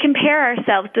compare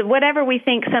ourselves to whatever we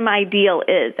think some ideal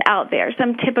is out there,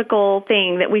 some typical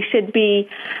thing that we should be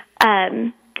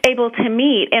able to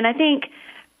meet. And I think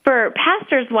for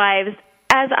pastors' wives,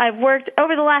 as I've worked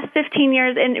over the last 15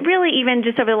 years, and really even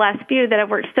just over the last few that I've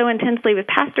worked so intensely with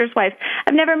pastors' wives,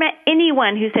 I've never met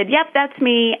anyone who said, yep, that's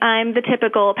me, I'm the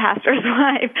typical pastor's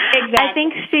wife. Exactly. I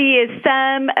think she is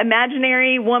some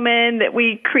imaginary woman that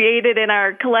we created in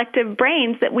our collective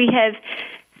brains that we have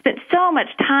spent so much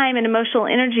time and emotional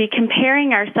energy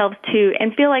comparing ourselves to,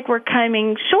 and feel like we're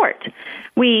coming short.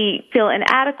 We feel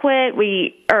inadequate.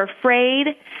 We are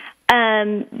afraid.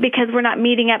 because we're not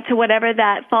meeting up to whatever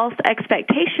that false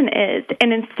expectation is.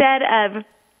 And instead of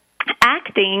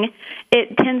acting,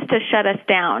 it tends to shut us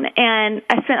down. And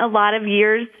I spent a lot of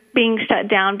years being shut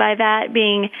down by that,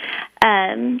 being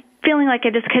feeling like I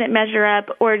just couldn't measure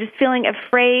up, or just feeling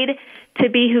afraid to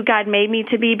be who God made me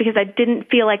to be because I didn't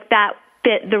feel like that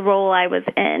fit the role I was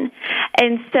in.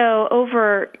 And so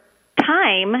over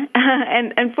time,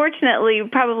 and unfortunately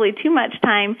probably too much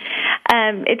time,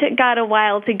 it took God a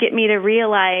while to get me to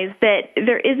realize that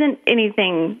there isn't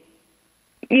anything,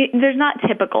 there's not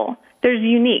typical. There's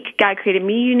unique. God created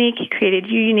me unique. He created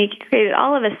you unique. He created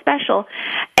all of us special.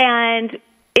 And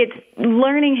it's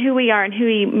learning who we are and who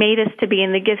He made us to be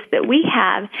and the gifts that we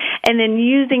have, and then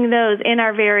using those in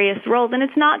our various roles. And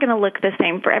it's not going to look the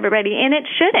same for everybody, and it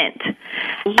shouldn't.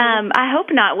 I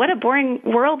hope not. What a boring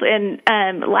world and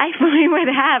life we would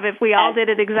have if we all did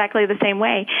it exactly the same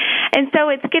way. And so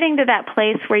it's getting to that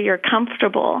place where you're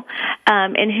comfortable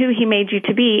in who He made you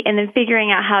to be, and then figuring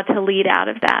out how to lead out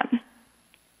of that.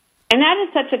 And that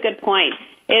is such a good point,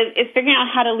 is figuring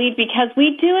out how to lead, because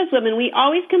we do as women, we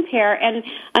always compare, and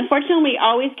unfortunately we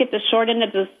always get the short end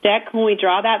of the stick when we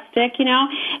draw that stick, And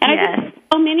I think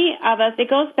so many of us, it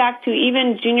goes back to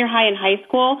even junior high and high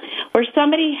school, where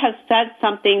somebody has said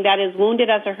something that has wounded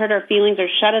us or hurt our feelings or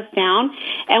shut us down,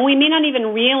 and we may not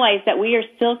even realize that we are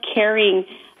still carrying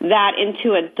that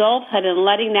into adulthood and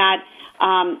letting that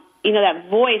that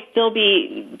voice still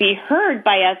be heard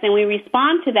by us, and we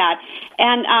respond to that.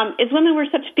 And as women, we're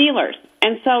such feelers.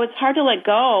 And so it's hard to let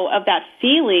go of that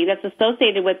feeling that's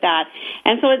associated with that.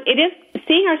 And so it is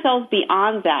seeing ourselves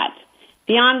beyond that,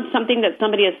 beyond something that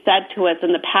somebody has said to us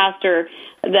in the past or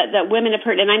that women have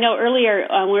heard. And I know earlier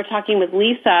we were talking with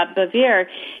Lisa Bevere,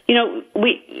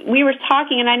 we were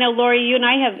talking, and I know, Lori, you and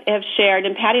I have shared,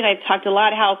 and Patty and I have talked a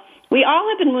lot, how we all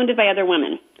have been wounded by other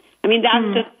women. I mean,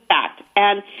 that's just fact.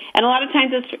 And a lot of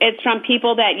times it's from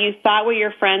people that you thought were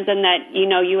your friends and that,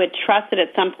 you had trusted at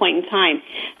some point in time.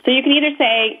 So you can either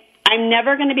say, I'm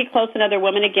never going to be close to another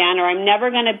woman again, or I'm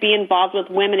never going to be involved with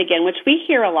women again, which we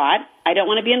hear a lot. I don't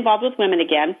want to be involved with women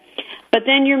again. But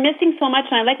then you're missing so much,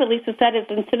 and I like what Lisa said, is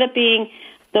instead of being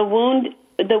the wounded,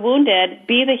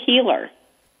 be the healer,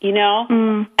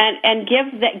 and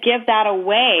give that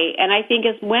away. And I think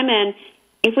as women,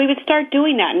 if we would start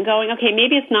doing that and going, okay,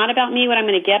 maybe it's not about me, what I'm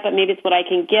going to get, but maybe it's what I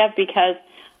can give because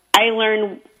I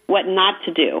learned what not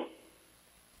to do.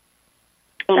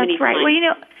 That's right.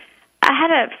 Well, I had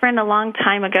a friend a long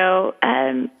time ago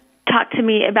talk to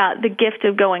me about the gift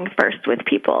of going first with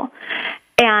people.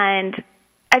 And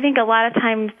I think a lot of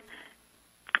times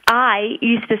I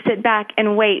used to sit back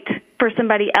and wait for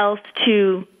somebody else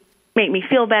to make me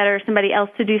feel better, somebody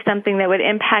else to do something that would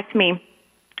impact me.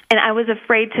 And I was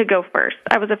afraid to go first.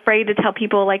 I was afraid to tell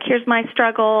people, like, here's my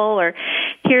struggle, or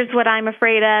here's what I'm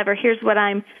afraid of, or here's what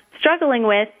I'm struggling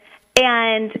with.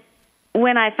 And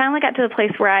when I finally got to the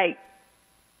place where I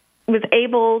was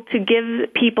able to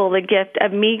give people the gift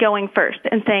of me going first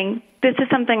and saying, this is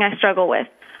something I struggle with,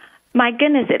 my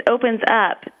goodness, it opens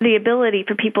up the ability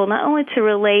for people not only to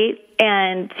relate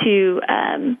and to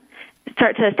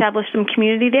start to establish some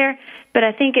community there, but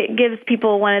I think it gives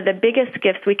people one of the biggest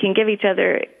gifts we can give each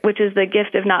other, which is the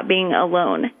gift of not being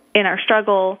alone in our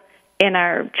struggle, in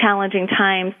our challenging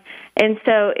times. And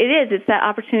so it's that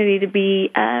opportunity to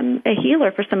be a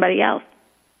healer for somebody else.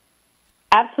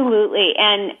 Absolutely.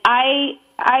 And I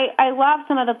love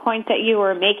some of the points that you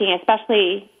were making,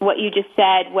 especially what you just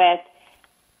said with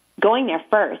going there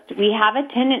first. We have a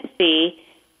tendency,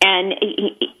 and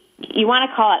you want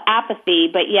to call it apathy,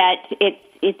 but yet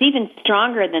it's even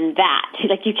stronger than that.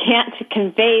 Like, you can't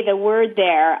convey the word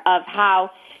there of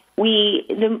how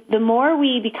the more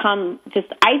we become just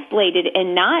isolated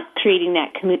and not creating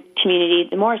that community,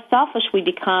 the more selfish we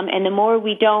become, and the more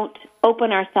we don't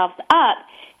open ourselves up,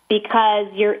 because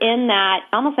you're in that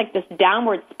almost like this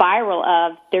downward spiral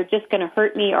of they're just going to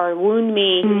hurt me or wound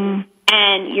me,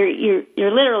 and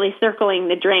you're literally circling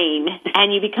the drain,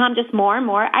 and you become just more and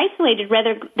more isolated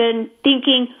rather than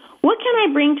thinking, what can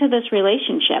I bring to this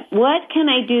relationship? What can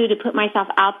I do to put myself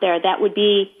out there that would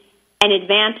be an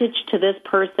advantage to this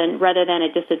person rather than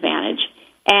a disadvantage?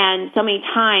 And so many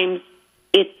times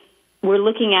we're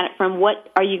looking at it from,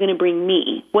 what are you going to bring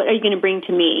me? What are you going to bring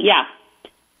to me? Yeah.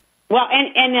 Well,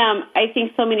 and I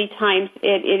think so many times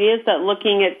it is that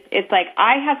looking at, it's like,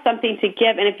 I have something to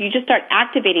give, and if you just start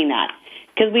activating that,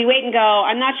 because we wait and go,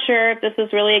 I'm not sure if this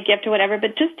is really a gift or whatever,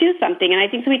 but just do something. And I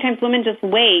think so many times women just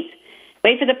wait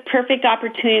for the perfect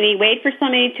opportunity, wait for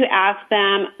somebody to ask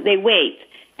them, they wait,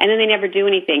 and then they never do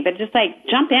anything. But just like,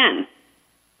 jump in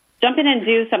and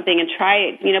do something and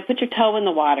try it, put your toe in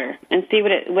the water and see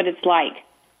what it's like.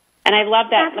 And I love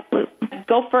that. Absolutely.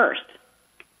 Go first.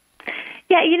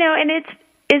 Yeah, and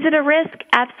is it a risk?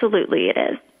 Absolutely it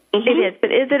is. Mm-hmm. It is.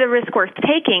 But is it a risk worth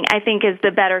taking, I think, is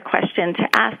the better question to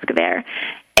ask there.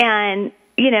 And,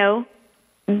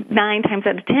 9 times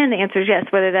out of 10, the answer is yes,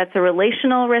 whether that's a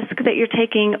relational risk that you're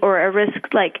taking or a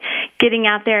risk like getting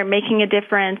out there and making a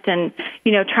difference and,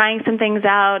 trying some things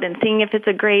out and seeing if it's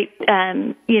a great,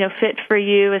 fit for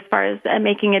you as far as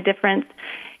making a difference.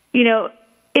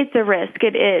 It's a risk.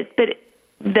 It is. But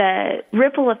the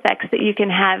ripple effects that you can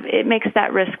have, it makes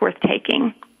that risk worth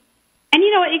taking. And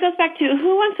you know what? It goes back to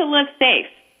who wants to live safe?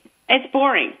 It's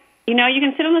boring. You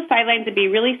can sit on the sidelines and be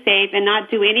really safe and not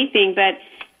do anything, but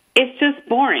it's just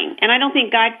boring. And I don't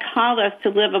think God called us to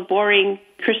live a boring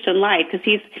Christian life because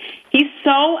he's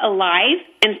so alive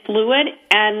and fluid,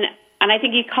 and I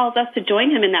think he calls us to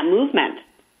join him in that movement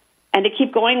and to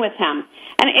keep going with him.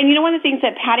 And one of the things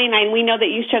that Patty and I, and we know that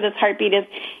you share this heartbeat, is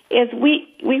we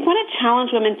want to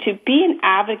challenge women to be an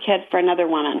advocate for another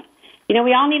woman.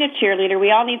 We all need a cheerleader.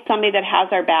 We all need somebody that has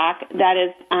our back, that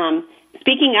is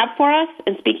speaking up for us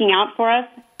and speaking out for us.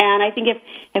 And I think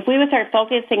if we would start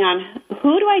focusing on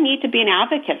who do I need to be an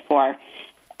advocate for,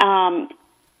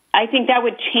 I think that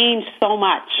would change so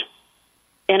much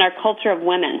in our culture of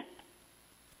women.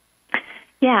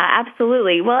 Yeah,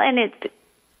 absolutely. Well, and it's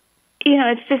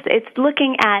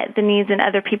looking at the needs in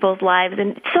other people's lives.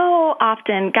 And so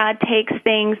often God takes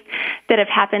things that have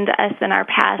happened to us in our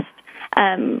past,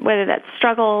 whether that's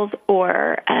struggles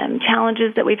or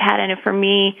challenges that we've had. I know for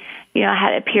me, I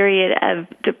had a period of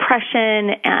depression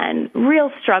and real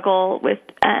struggle with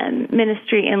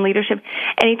ministry and leadership.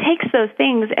 And he takes those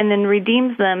things and then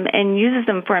redeems them and uses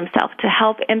them for himself to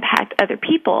help impact other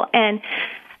people. And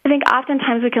I think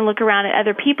oftentimes we can look around at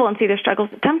other people and see their struggles.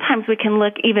 Sometimes we can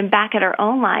look even back at our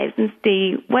own lives and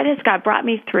see, what has God brought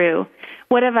me through?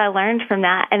 What have I learned from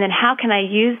that? And then how can I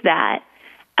use that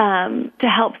to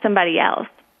help somebody else?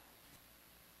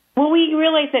 Well, we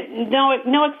realize that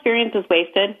no experience is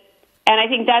wasted. And I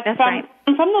think that's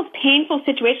from those painful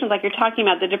situations like you're talking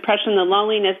about, the depression, the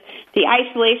loneliness, the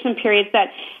isolation periods,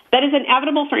 that is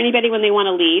inevitable for anybody when they want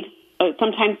to lead.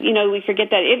 Sometimes, we forget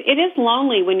that it is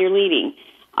lonely when you're leading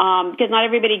because not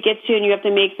everybody gets you and you have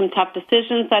to make some tough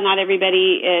decisions that not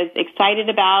everybody is excited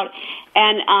about.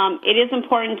 And it is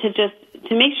important to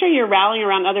make sure you're rallying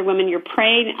around other women, you're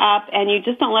praying up, and you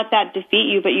just don't let that defeat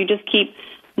you, but you just keep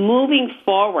moving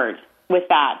forward with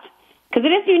that. Because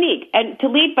it is unique and to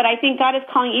lead, but I think God is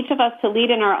calling each of us to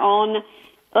lead in our own,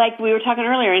 like we were talking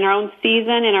earlier, in our own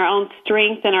season, in our own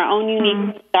strength, in our own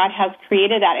uniqueness. God has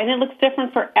created that, and it looks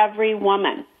different for every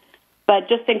woman. But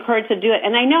just encouraged to do it.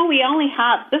 And I know we only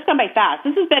have, this has gone by fast.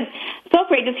 This has been so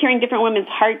great just hearing different women's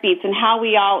heartbeats and how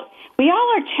we all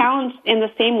are challenged in the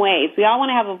same ways. We all want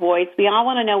to have a voice. We all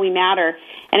want to know we matter.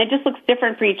 And it just looks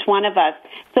different for each one of us.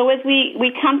 So as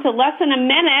we come to less than a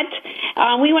minute,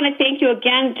 we want to thank you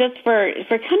again just for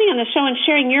coming on the show and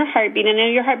sharing your heartbeat. And I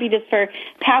know your heartbeat is for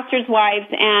pastors' wives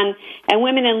and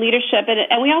women in leadership.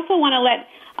 And we also want to let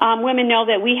women know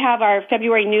that we have our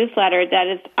February newsletter that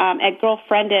is at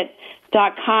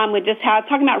girlfriendit.com. We just have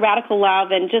talking about radical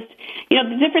love and just,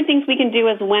 the different things we can do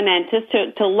as women just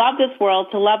to love this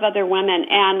world, to love other women.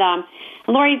 And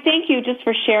Lori, thank you just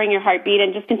for sharing your heartbeat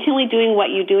and just continually doing what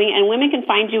you're doing. And women can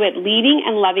find you at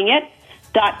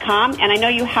leadingandlovingit.com. And I know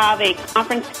you have a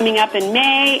conference coming up in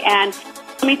May and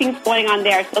so many things going on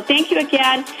there. So thank you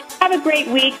again. Have a great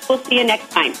week. We'll see you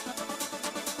next time.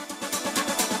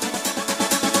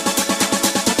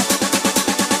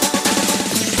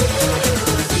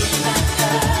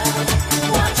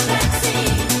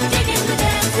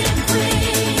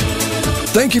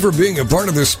 Thank you for being a part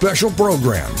of this special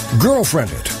program,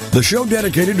 Girlfriend It, the show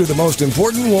dedicated to the most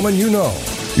important woman you know,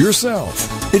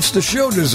 yourself. It's the show designed